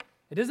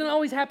 It doesn't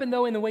always happen,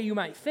 though, in the way you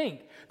might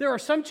think. There are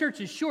some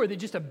churches, sure, that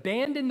just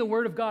abandon the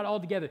Word of God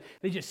altogether.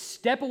 They just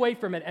step away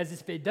from it as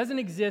if it doesn't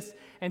exist,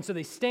 and so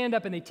they stand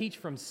up and they teach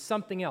from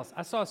something else.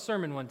 I saw a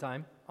sermon one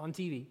time on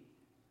TV.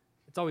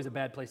 It's always a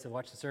bad place to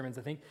watch the sermons,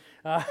 I think.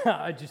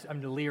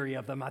 I'm leery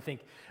of them, I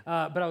think.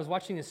 But I was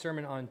watching this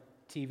sermon on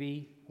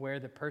TV where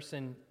the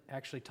person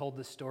actually told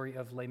the story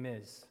of Les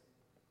Mis.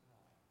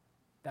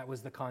 That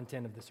was the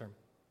content of the sermon.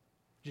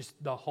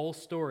 Just the whole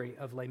story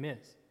of Les Mis.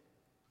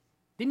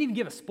 Didn't even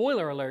give a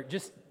spoiler alert,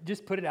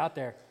 just put it out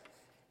there.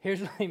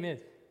 Here's Les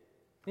Mis.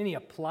 Then he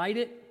applied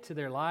it to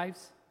their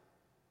lives.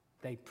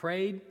 They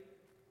prayed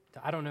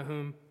to I don't know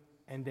whom,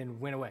 and then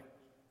went away.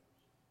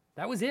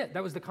 That was it.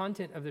 That was the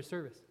content of their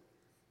service.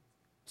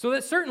 So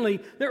that certainly,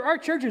 there are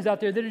churches out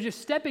there that are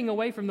just stepping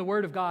away from the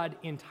Word of God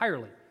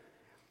entirely.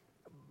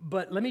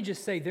 But let me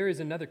just say, there is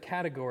another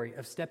category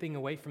of stepping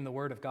away from the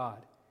Word of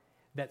God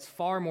that's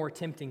far more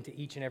tempting to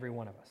each and every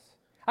one of us.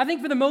 I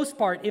think for the most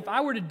part, if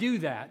I were to do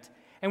that,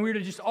 and we were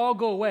to just all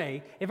go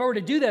away, if I were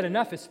to do that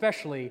enough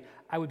especially,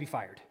 I would be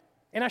fired.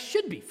 And I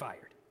should be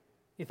fired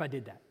if I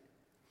did that.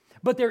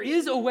 But there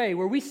is a way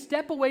where we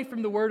step away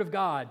from the Word of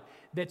God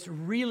that's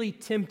really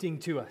tempting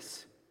to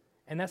us.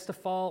 And that's to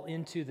fall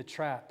into the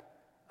trap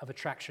of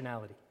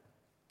attractionality,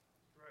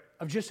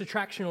 of just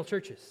attractional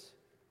churches.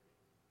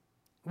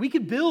 We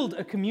could build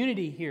a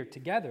community here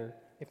together,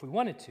 if we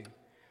wanted to,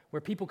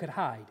 where people could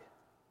hide,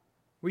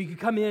 where you could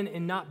come in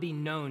and not be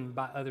known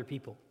by other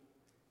people.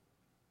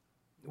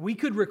 We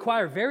could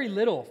require very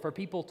little for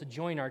people to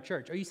join our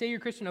church. Oh, you say you're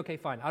Christian? Okay,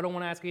 fine. I don't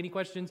want to ask any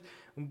questions.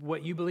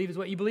 What you believe is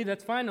what you believe.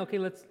 That's fine. Okay,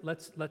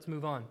 let's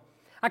move on.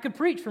 I could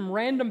preach from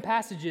random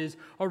passages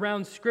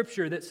around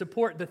Scripture that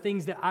support the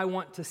things that I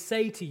want to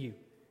say to you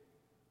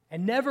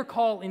and never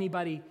call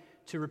anybody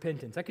to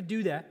repentance. I could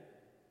do that.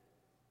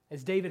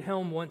 As David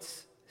Helm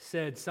once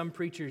said, some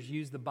preachers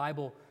use the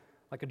Bible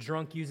like a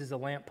drunk uses a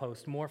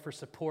lamppost, more for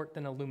support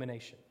than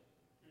illumination.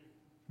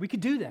 We could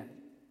do that.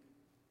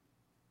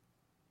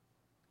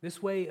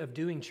 This way of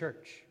doing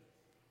church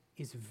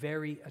is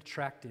very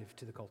attractive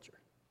to the culture.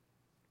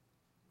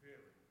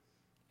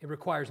 It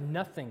requires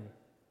nothing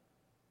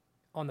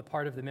on the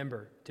part of the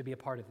member to be a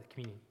part of the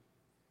community.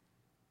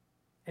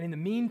 And in the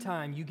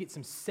meantime, you get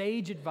some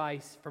sage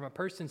advice from a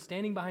person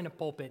standing behind a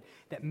pulpit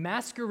that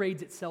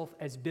masquerades itself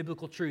as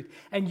biblical truth.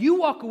 And you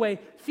walk away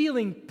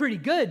feeling pretty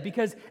good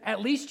because at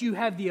least you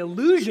have the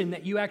illusion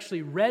that you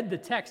actually read the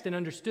text and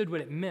understood what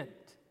it meant,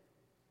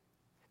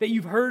 that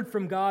you've heard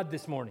from God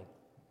this morning.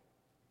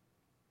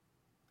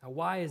 Now,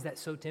 why is that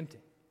so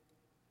tempting?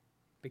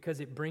 Because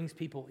it brings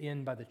people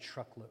in by the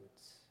truckloads.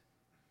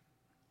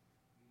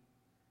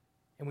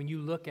 And when you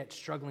look at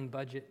struggling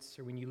budgets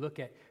or when you look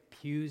at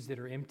pews that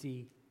are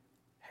empty,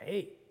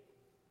 hey,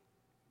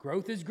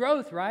 growth is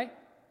growth, right?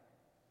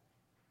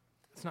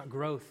 It's not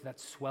growth,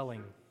 that's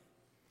swelling.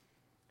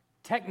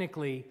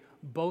 Technically,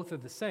 both are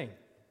the same.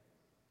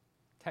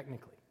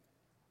 Technically.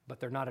 But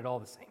they're not at all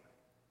the same.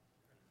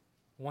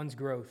 One's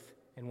growth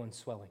and one's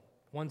swelling.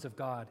 One's of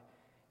God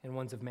and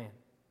one's of man.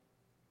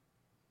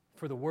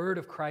 For the word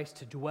of Christ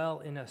to dwell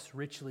in us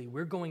richly,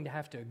 we're going to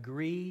have to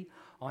agree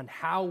on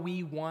how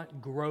we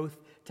want growth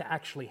to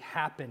actually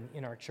happen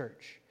in our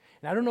church.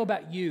 And I don't know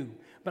about you,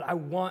 but I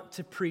want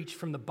to preach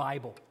from the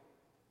Bible.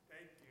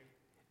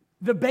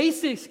 Thank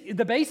you.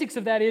 The basics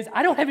of that is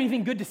I don't have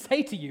anything good to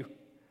say to you.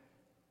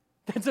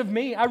 That's of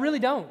me. I really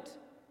don't.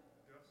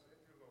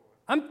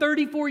 I'm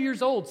 34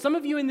 years old. Some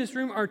of you in this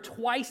room are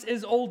twice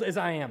as old as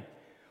I am.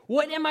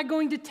 What am I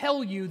going to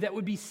tell you that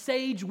would be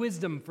sage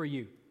wisdom for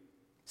you?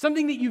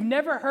 Something that you've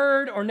never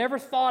heard or never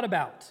thought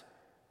about.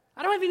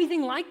 I don't have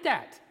anything like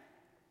that.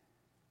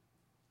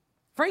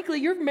 Frankly,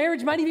 your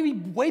marriage might even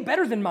be way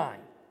better than mine.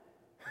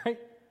 Right?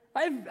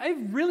 I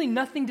have really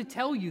nothing to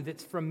tell you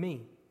that's from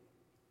me.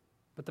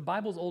 But the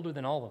Bible's older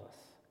than all of us.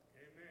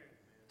 Amen.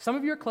 Some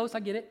of you are close, I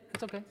get it.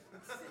 It's okay.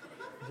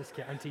 I'm just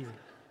kidding, I'm teasing.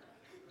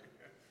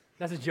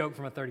 That's a joke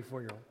from a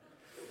 34-year-old.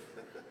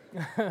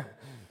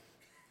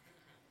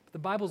 The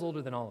Bible's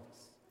older than all of us.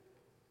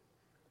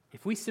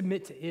 If we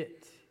submit to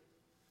it,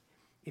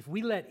 if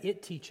we let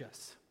it teach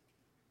us,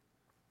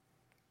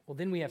 well,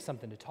 then we have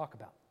something to talk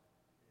about.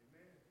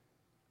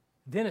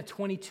 Amen. Then a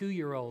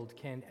 22-year-old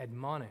can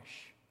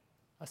admonish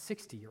a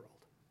 60-year-old.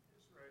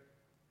 That's right.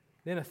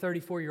 Then a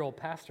 34-year-old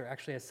pastor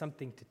actually has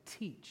something to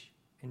teach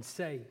and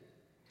say.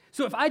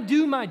 So if I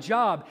do my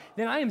job,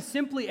 then I am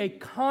simply a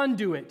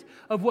conduit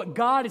of what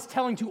God is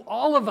telling to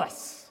all of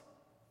us,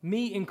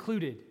 me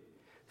included,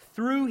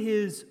 through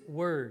His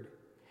Word.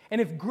 And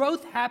if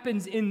growth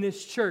happens in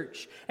this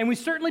church, and we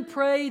certainly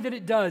pray that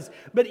it does,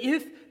 but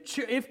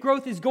if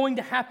growth is going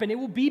to happen, it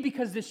will be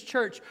because this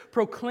church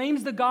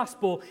proclaims the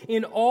gospel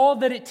in all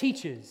that it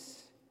teaches.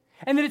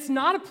 And that it's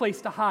not a place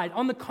to hide.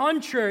 On the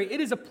contrary, it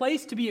is a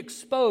place to be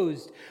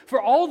exposed,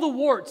 for all the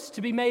warts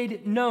to be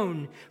made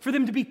known, for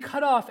them to be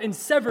cut off and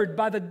severed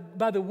by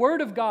the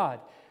Word of God,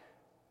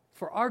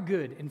 for our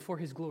good and for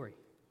His glory.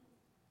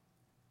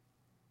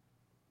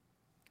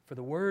 For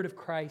the word of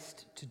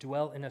Christ to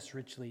dwell in us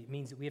richly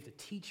means that we have to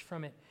teach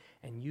from it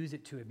and use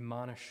it to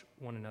admonish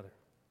one another.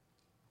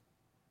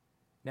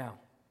 Now,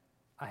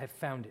 I have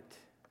found it,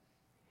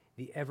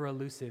 the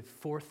ever-elusive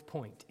fourth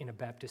point in a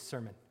Baptist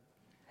sermon.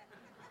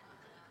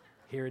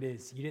 Here it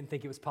is. You didn't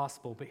think it was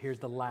possible, but here's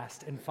the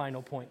last and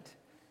final point,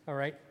 all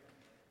right?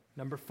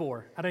 Number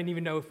 4. I don't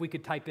even know if we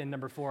could type in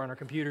number 4 on our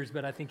computers,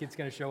 but I think it's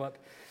going to show up.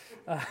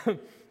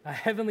 A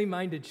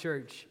heavenly-minded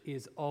church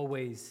is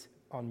always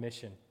on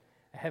mission.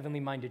 A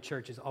heavenly-minded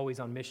church is always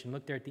on mission.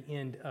 Look there at the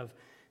end of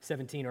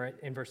 17, or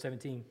in verse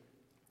 17.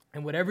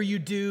 And whatever you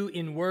do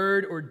in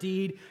word or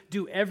deed,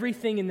 do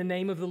everything in the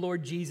name of the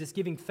Lord Jesus,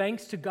 giving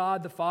thanks to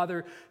God the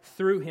Father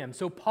through him.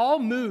 So Paul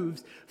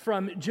moves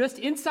from just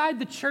inside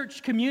the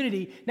church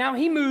community, now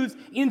he moves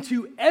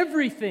into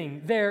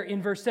everything there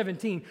in verse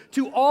 17,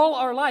 to all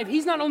our life.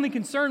 He's not only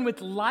concerned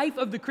with life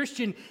of the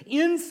Christian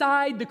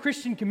inside the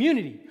Christian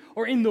community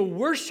or in the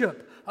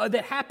worship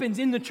that happens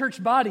in the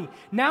church body.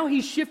 Now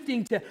he's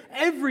shifting to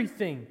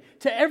everything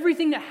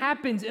that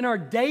happens in our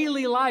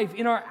daily life,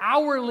 in our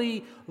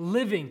hourly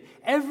living.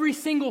 Every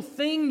single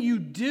thing you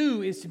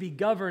do is to be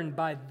governed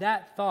by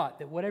that thought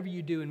that whatever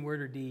you do in word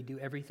or deed, do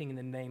everything in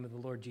the name of the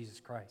Lord Jesus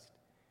Christ.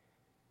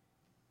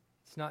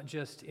 It's not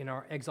just in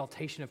our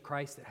exaltation of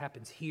Christ that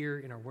happens here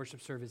in our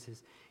worship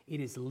services.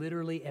 It is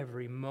literally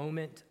every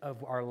moment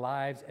of our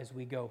lives as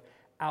we go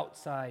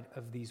outside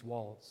of these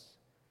walls.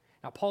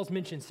 Now, Paul's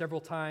mentioned several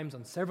times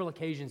on several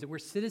occasions that we're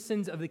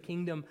citizens of the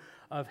kingdom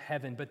of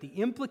heaven, but the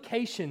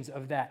implications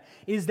of that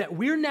is that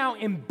we're now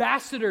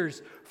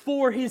ambassadors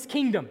for his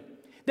kingdom,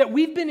 that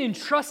we've been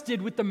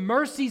entrusted with the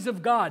mercies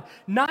of God,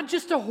 not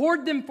just to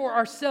hoard them for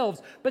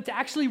ourselves, but to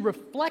actually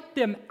reflect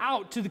them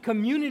out to the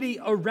community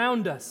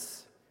around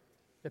us,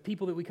 the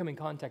people that we come in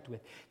contact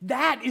with.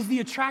 That is the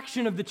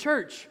attraction of the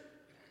church.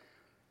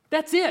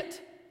 That's it.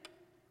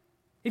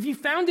 If you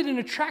founded an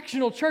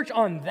attractional church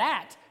on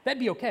that, that'd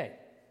be okay.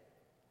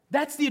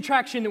 That's the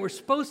attraction that we're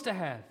supposed to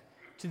have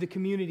to the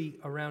community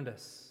around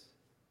us.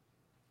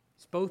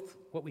 It's both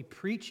what we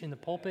preach in the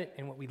pulpit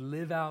and what we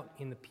live out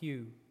in the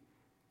pew.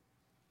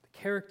 The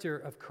character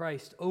of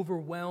Christ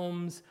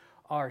overwhelms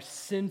our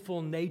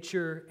sinful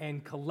nature,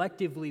 and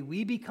collectively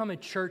we become a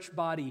church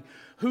body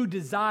who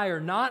desire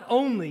not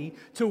only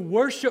to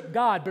worship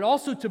God, but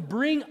also to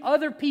bring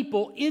other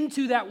people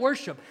into that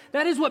worship.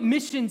 That is what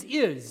missions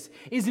is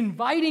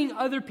inviting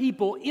other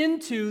people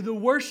into the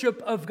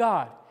worship of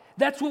God.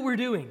 That's what we're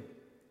doing.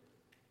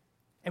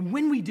 And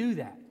when we do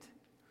that,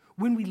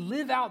 when we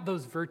live out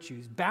those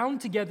virtues,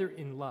 bound together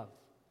in love,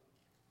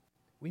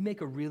 we make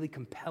a really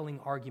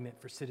compelling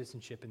argument for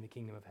citizenship in the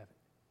kingdom of heaven.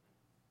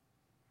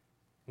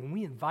 When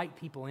we invite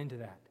people into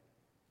that,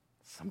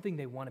 it's something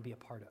they want to be a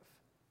part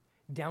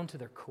of, down to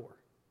their core.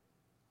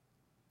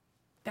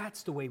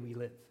 That's the way we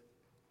live.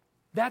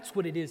 That's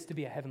what it is to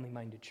be a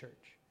heavenly-minded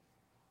church.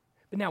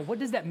 But now, what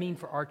does that mean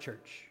for our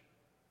church?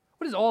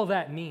 What does all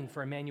that mean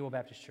for Emmanuel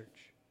Baptist Church?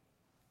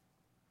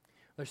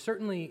 There's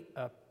certainly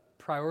a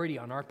priority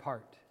on our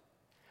part.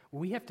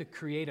 We have to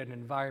create an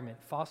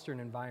environment, foster an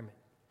environment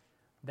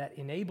that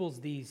enables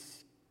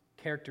these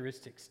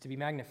characteristics to be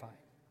magnified.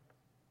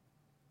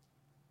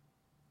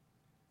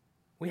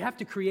 We have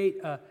to create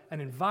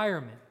an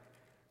environment,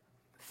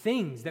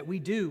 things that we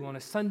do on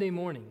a Sunday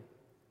morning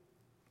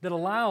that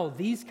allow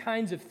these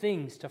kinds of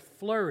things to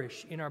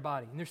flourish in our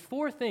body. And there's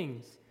 4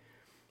 things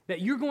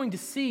that you're going to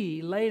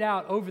see laid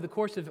out over the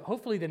course of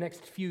hopefully the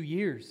next few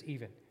years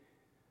even,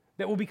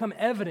 that will become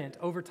evident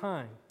over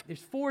time.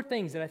 There's 4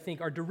 things that I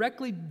think are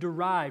directly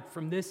derived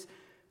from this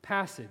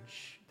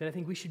passage that I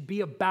think we should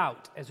be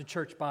about as a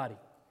church body.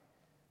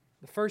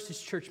 The first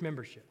is church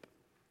membership.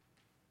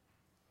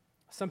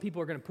 Some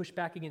people are going to push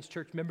back against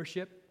church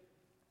membership,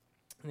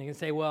 and they can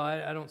say, well,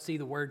 I don't see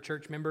the word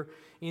church member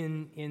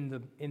in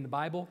the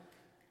Bible.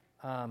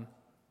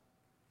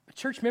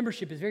 Church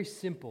membership is very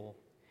simple.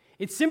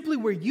 It's simply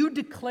where you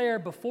declare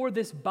before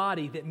this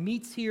body that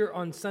meets here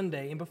on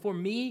Sunday and before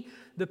me,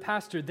 the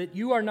pastor, that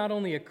you are not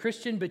only a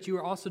Christian, but you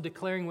are also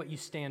declaring what you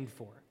stand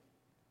for.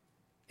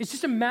 It's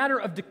just a matter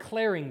of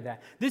declaring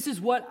that. This is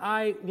what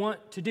I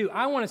want to do.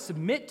 I want to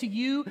submit to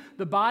you,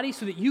 the body,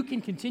 so that you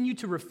can continue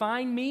to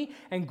refine me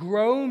and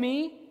grow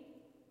me.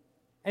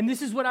 And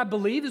this is what I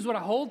believe, is what I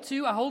hold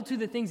to. I hold to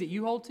the things that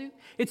you hold to.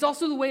 It's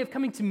also the way of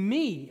coming to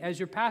me as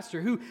your pastor,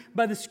 who,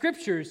 by the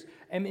Scriptures,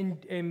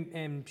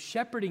 am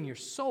shepherding your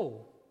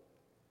soul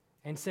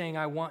and saying,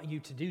 I want you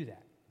to do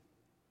that.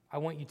 I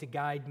want you to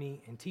guide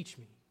me and teach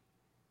me.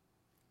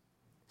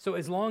 So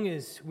as long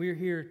as we're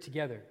here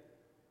together,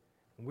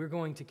 we're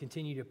going to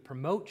continue to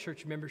promote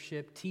church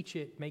membership, teach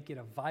it, make it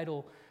a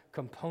vital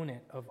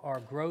component of our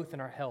growth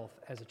and our health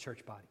as a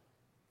church body.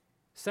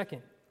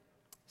 Second,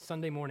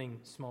 Sunday morning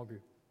small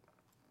group.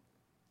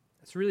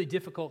 It's really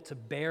difficult to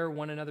bear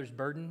one another's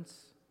burdens,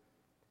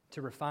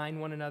 to refine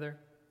one another,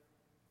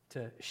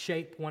 to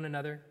shape one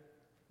another.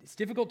 It's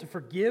difficult to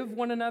forgive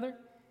one another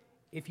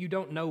if you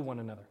don't know one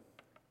another.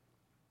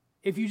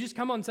 If you just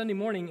come on Sunday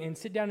morning and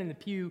sit down in the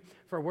pew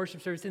for a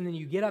worship service and then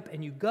you get up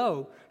and you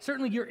go,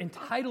 certainly you're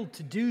entitled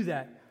to do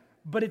that.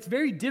 But it's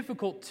very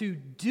difficult to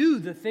do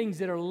the things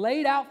that are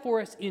laid out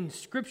for us in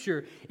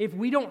Scripture if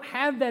we don't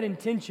have that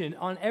intention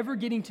on ever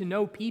getting to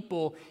know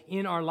people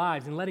in our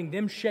lives and letting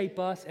them shape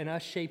us and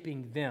us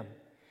shaping them.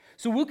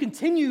 So we'll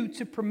continue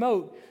to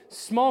promote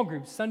small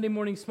groups, Sunday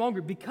morning small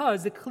group,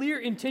 because the clear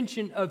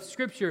intention of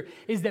Scripture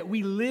is that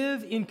we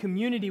live in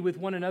community with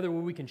one another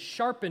where we can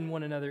sharpen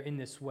one another in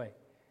this way.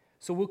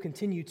 So we'll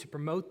continue to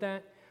promote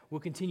that. We'll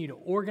continue to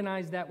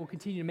organize that. We'll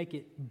continue to make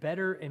it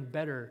better and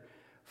better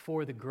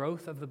for the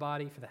growth of the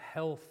body, for the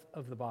health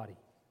of the body.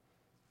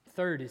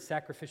 Third is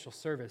sacrificial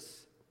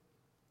service.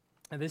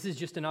 And this is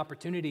just an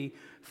opportunity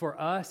for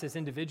us as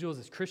individuals,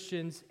 as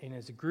Christians, and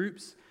as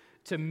groups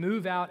to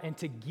move out and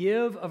to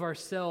give of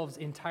ourselves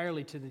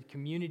entirely to the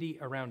community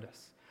around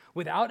us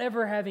without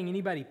ever having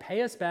anybody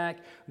pay us back,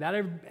 without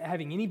ever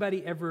having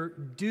anybody ever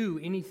do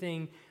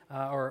anything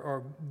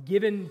or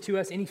given to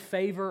us any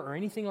favor or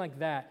anything like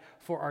that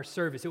for our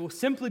service. It will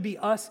simply be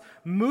us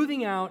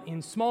moving out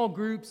in small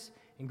groups,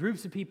 in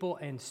groups of people,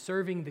 and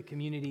serving the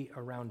community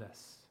around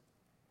us.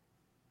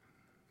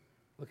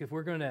 Look, if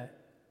we're going to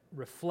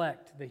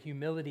reflect the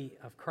humility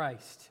of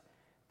Christ,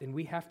 then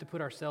we have to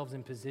put ourselves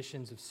in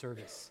positions of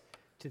service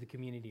to the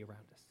community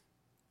around us.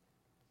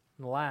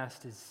 And the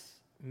last is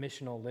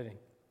missional living.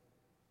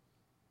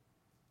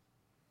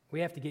 We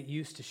have to get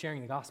used to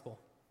sharing the gospel,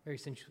 very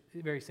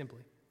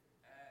simply.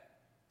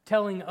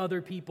 Telling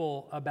other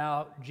people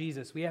about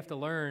Jesus. We have to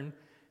learn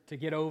to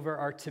get over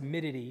our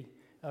timidity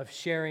of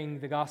sharing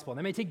the gospel. And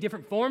that may take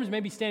different forms,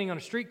 maybe standing on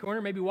a street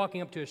corner, maybe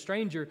walking up to a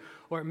stranger,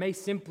 or it may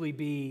simply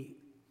be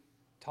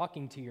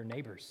talking to your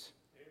neighbors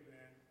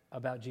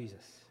about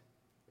Jesus.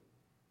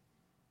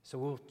 So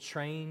we'll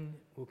train,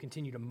 we'll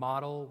continue to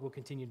model, we'll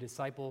continue to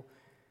disciple.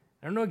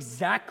 I don't know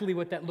exactly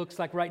what that looks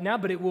like right now,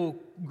 but it will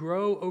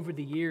grow over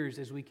the years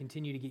as we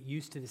continue to get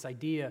used to this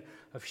idea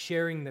of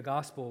sharing the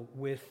gospel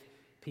with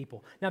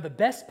people. Now, the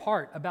best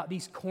part about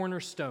these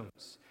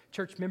cornerstones,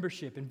 church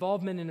membership,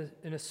 involvement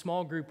in a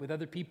small group with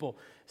other people,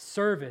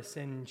 service,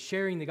 and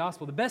sharing the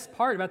gospel, the best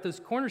part about those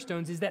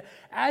cornerstones is that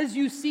as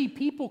you see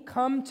people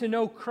come to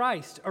know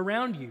Christ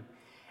around you,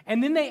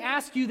 and then they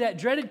ask you that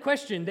dreaded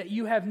question that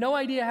you have no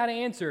idea how to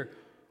answer,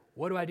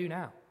 what do I do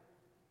now?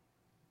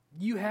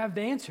 You have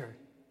the answer.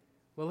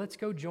 Well, let's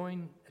go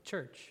join a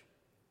church.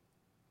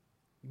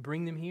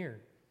 Bring them here.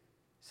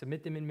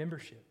 Submit them in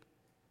membership.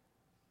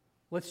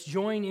 Let's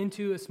join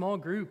into a small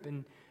group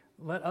and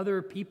let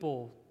other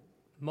people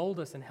mold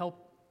us and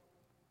help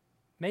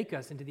make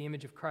us into the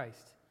image of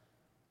Christ.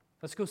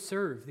 Let's go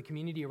serve the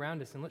community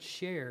around us and let's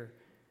share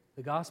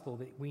the gospel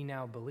that we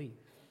now believe.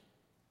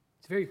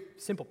 It's a very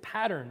simple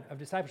pattern of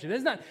discipleship. This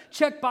does not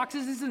check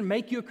boxes. This doesn't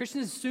make you a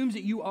Christian. This assumes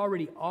that you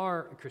already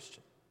are a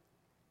Christian.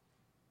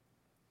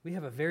 We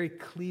have a very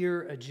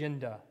clear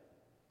agenda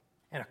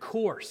and a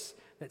course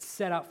that's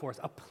set out for us,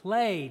 a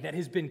play that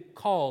has been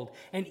called,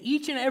 and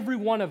each and every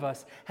one of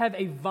us have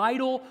a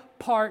vital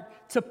part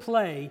to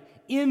play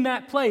in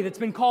that play that's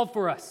been called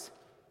for us.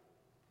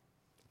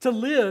 To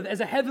live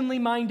as a heavenly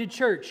minded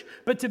church,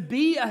 but to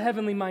be a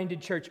heavenly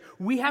minded church,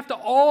 we have to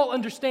all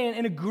understand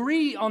and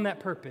agree on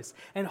that purpose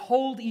and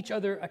hold each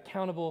other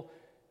accountable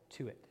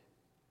to it.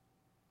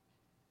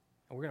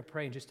 And we're going to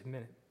pray in just a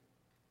minute.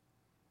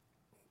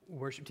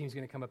 Worship team is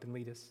going to come up and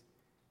lead us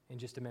in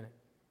just a minute.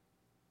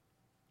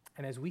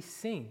 And as we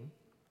sing,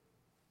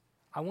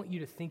 I want you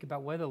to think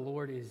about where the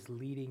Lord is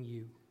leading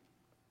you,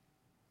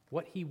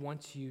 what He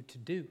wants you to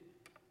do.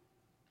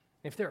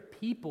 If there are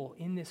people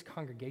in this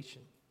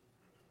congregation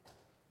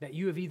that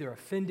you have either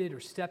offended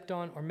or stepped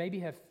on, or maybe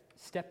have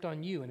stepped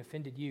on you and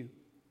offended you,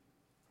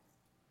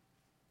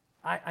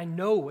 I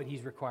know what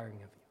He's requiring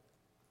of you.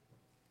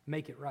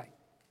 Make it right.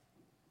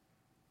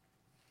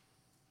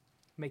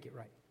 Make it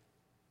right.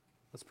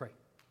 Let's pray.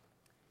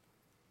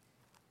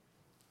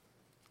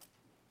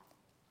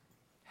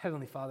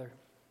 Heavenly Father,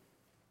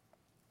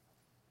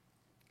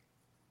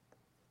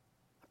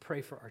 I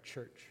pray for our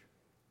church,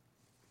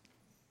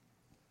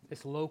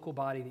 this local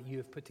body that you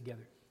have put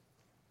together.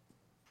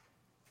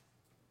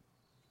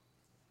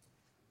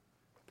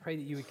 I pray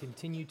that you would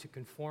continue to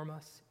conform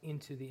us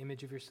into the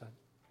image of your Son.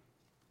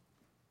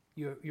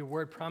 Your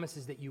word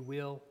promises that you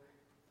will.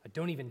 I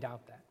don't even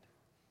doubt that.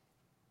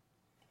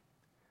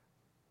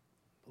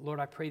 But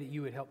Lord, I pray that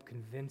you would help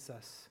convince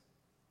us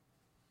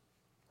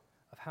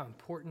of how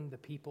important the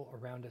people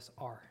around us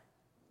are.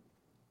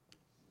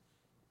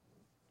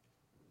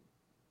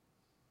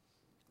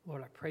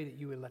 Lord, I pray that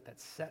you would let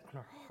that set on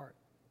our heart.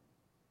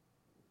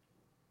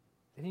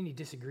 That any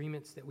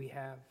disagreements that we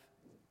have,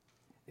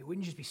 it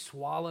wouldn't just be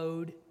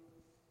swallowed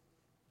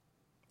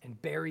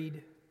and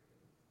buried,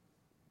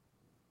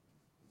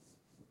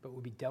 but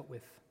would be dealt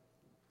with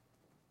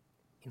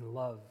in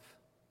love,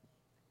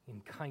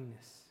 in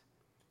kindness,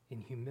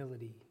 in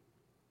humility,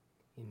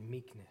 in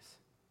meekness.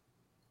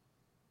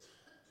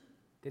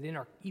 That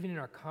even in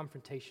our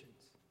confrontations,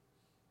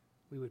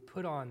 we would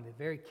put on the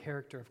very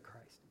character of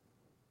Christ.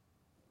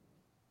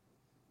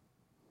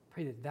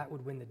 Pray that that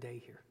would win the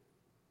day here.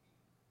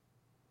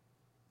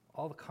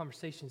 All the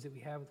conversations that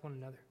we have with one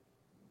another,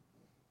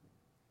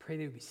 pray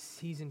they would be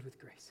seasoned with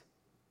grace.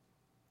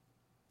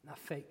 not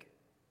fake,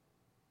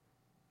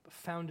 but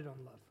founded on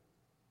love.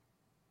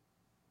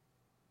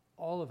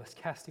 All of us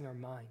casting our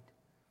mind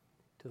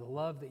to the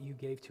love that you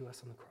gave to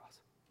us on the cross.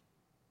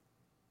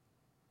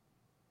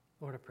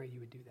 Lord, I pray you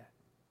would do that.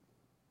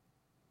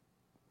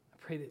 I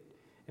pray that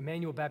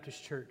Emmanuel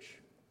Baptist Church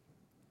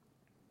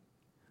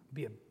would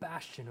be a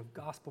bastion of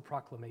gospel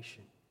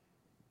proclamation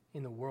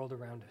in the world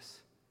around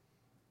us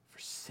for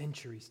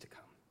centuries to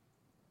come,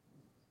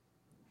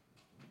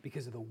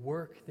 because of the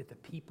work that the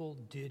people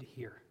did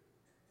here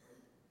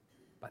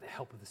by the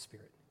help of the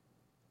Spirit.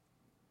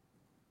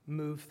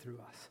 Move through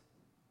us.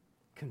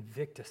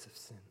 Convict us of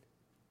sin.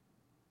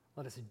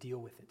 Let us deal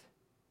with it.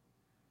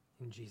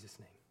 In Jesus'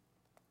 name,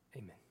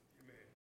 amen.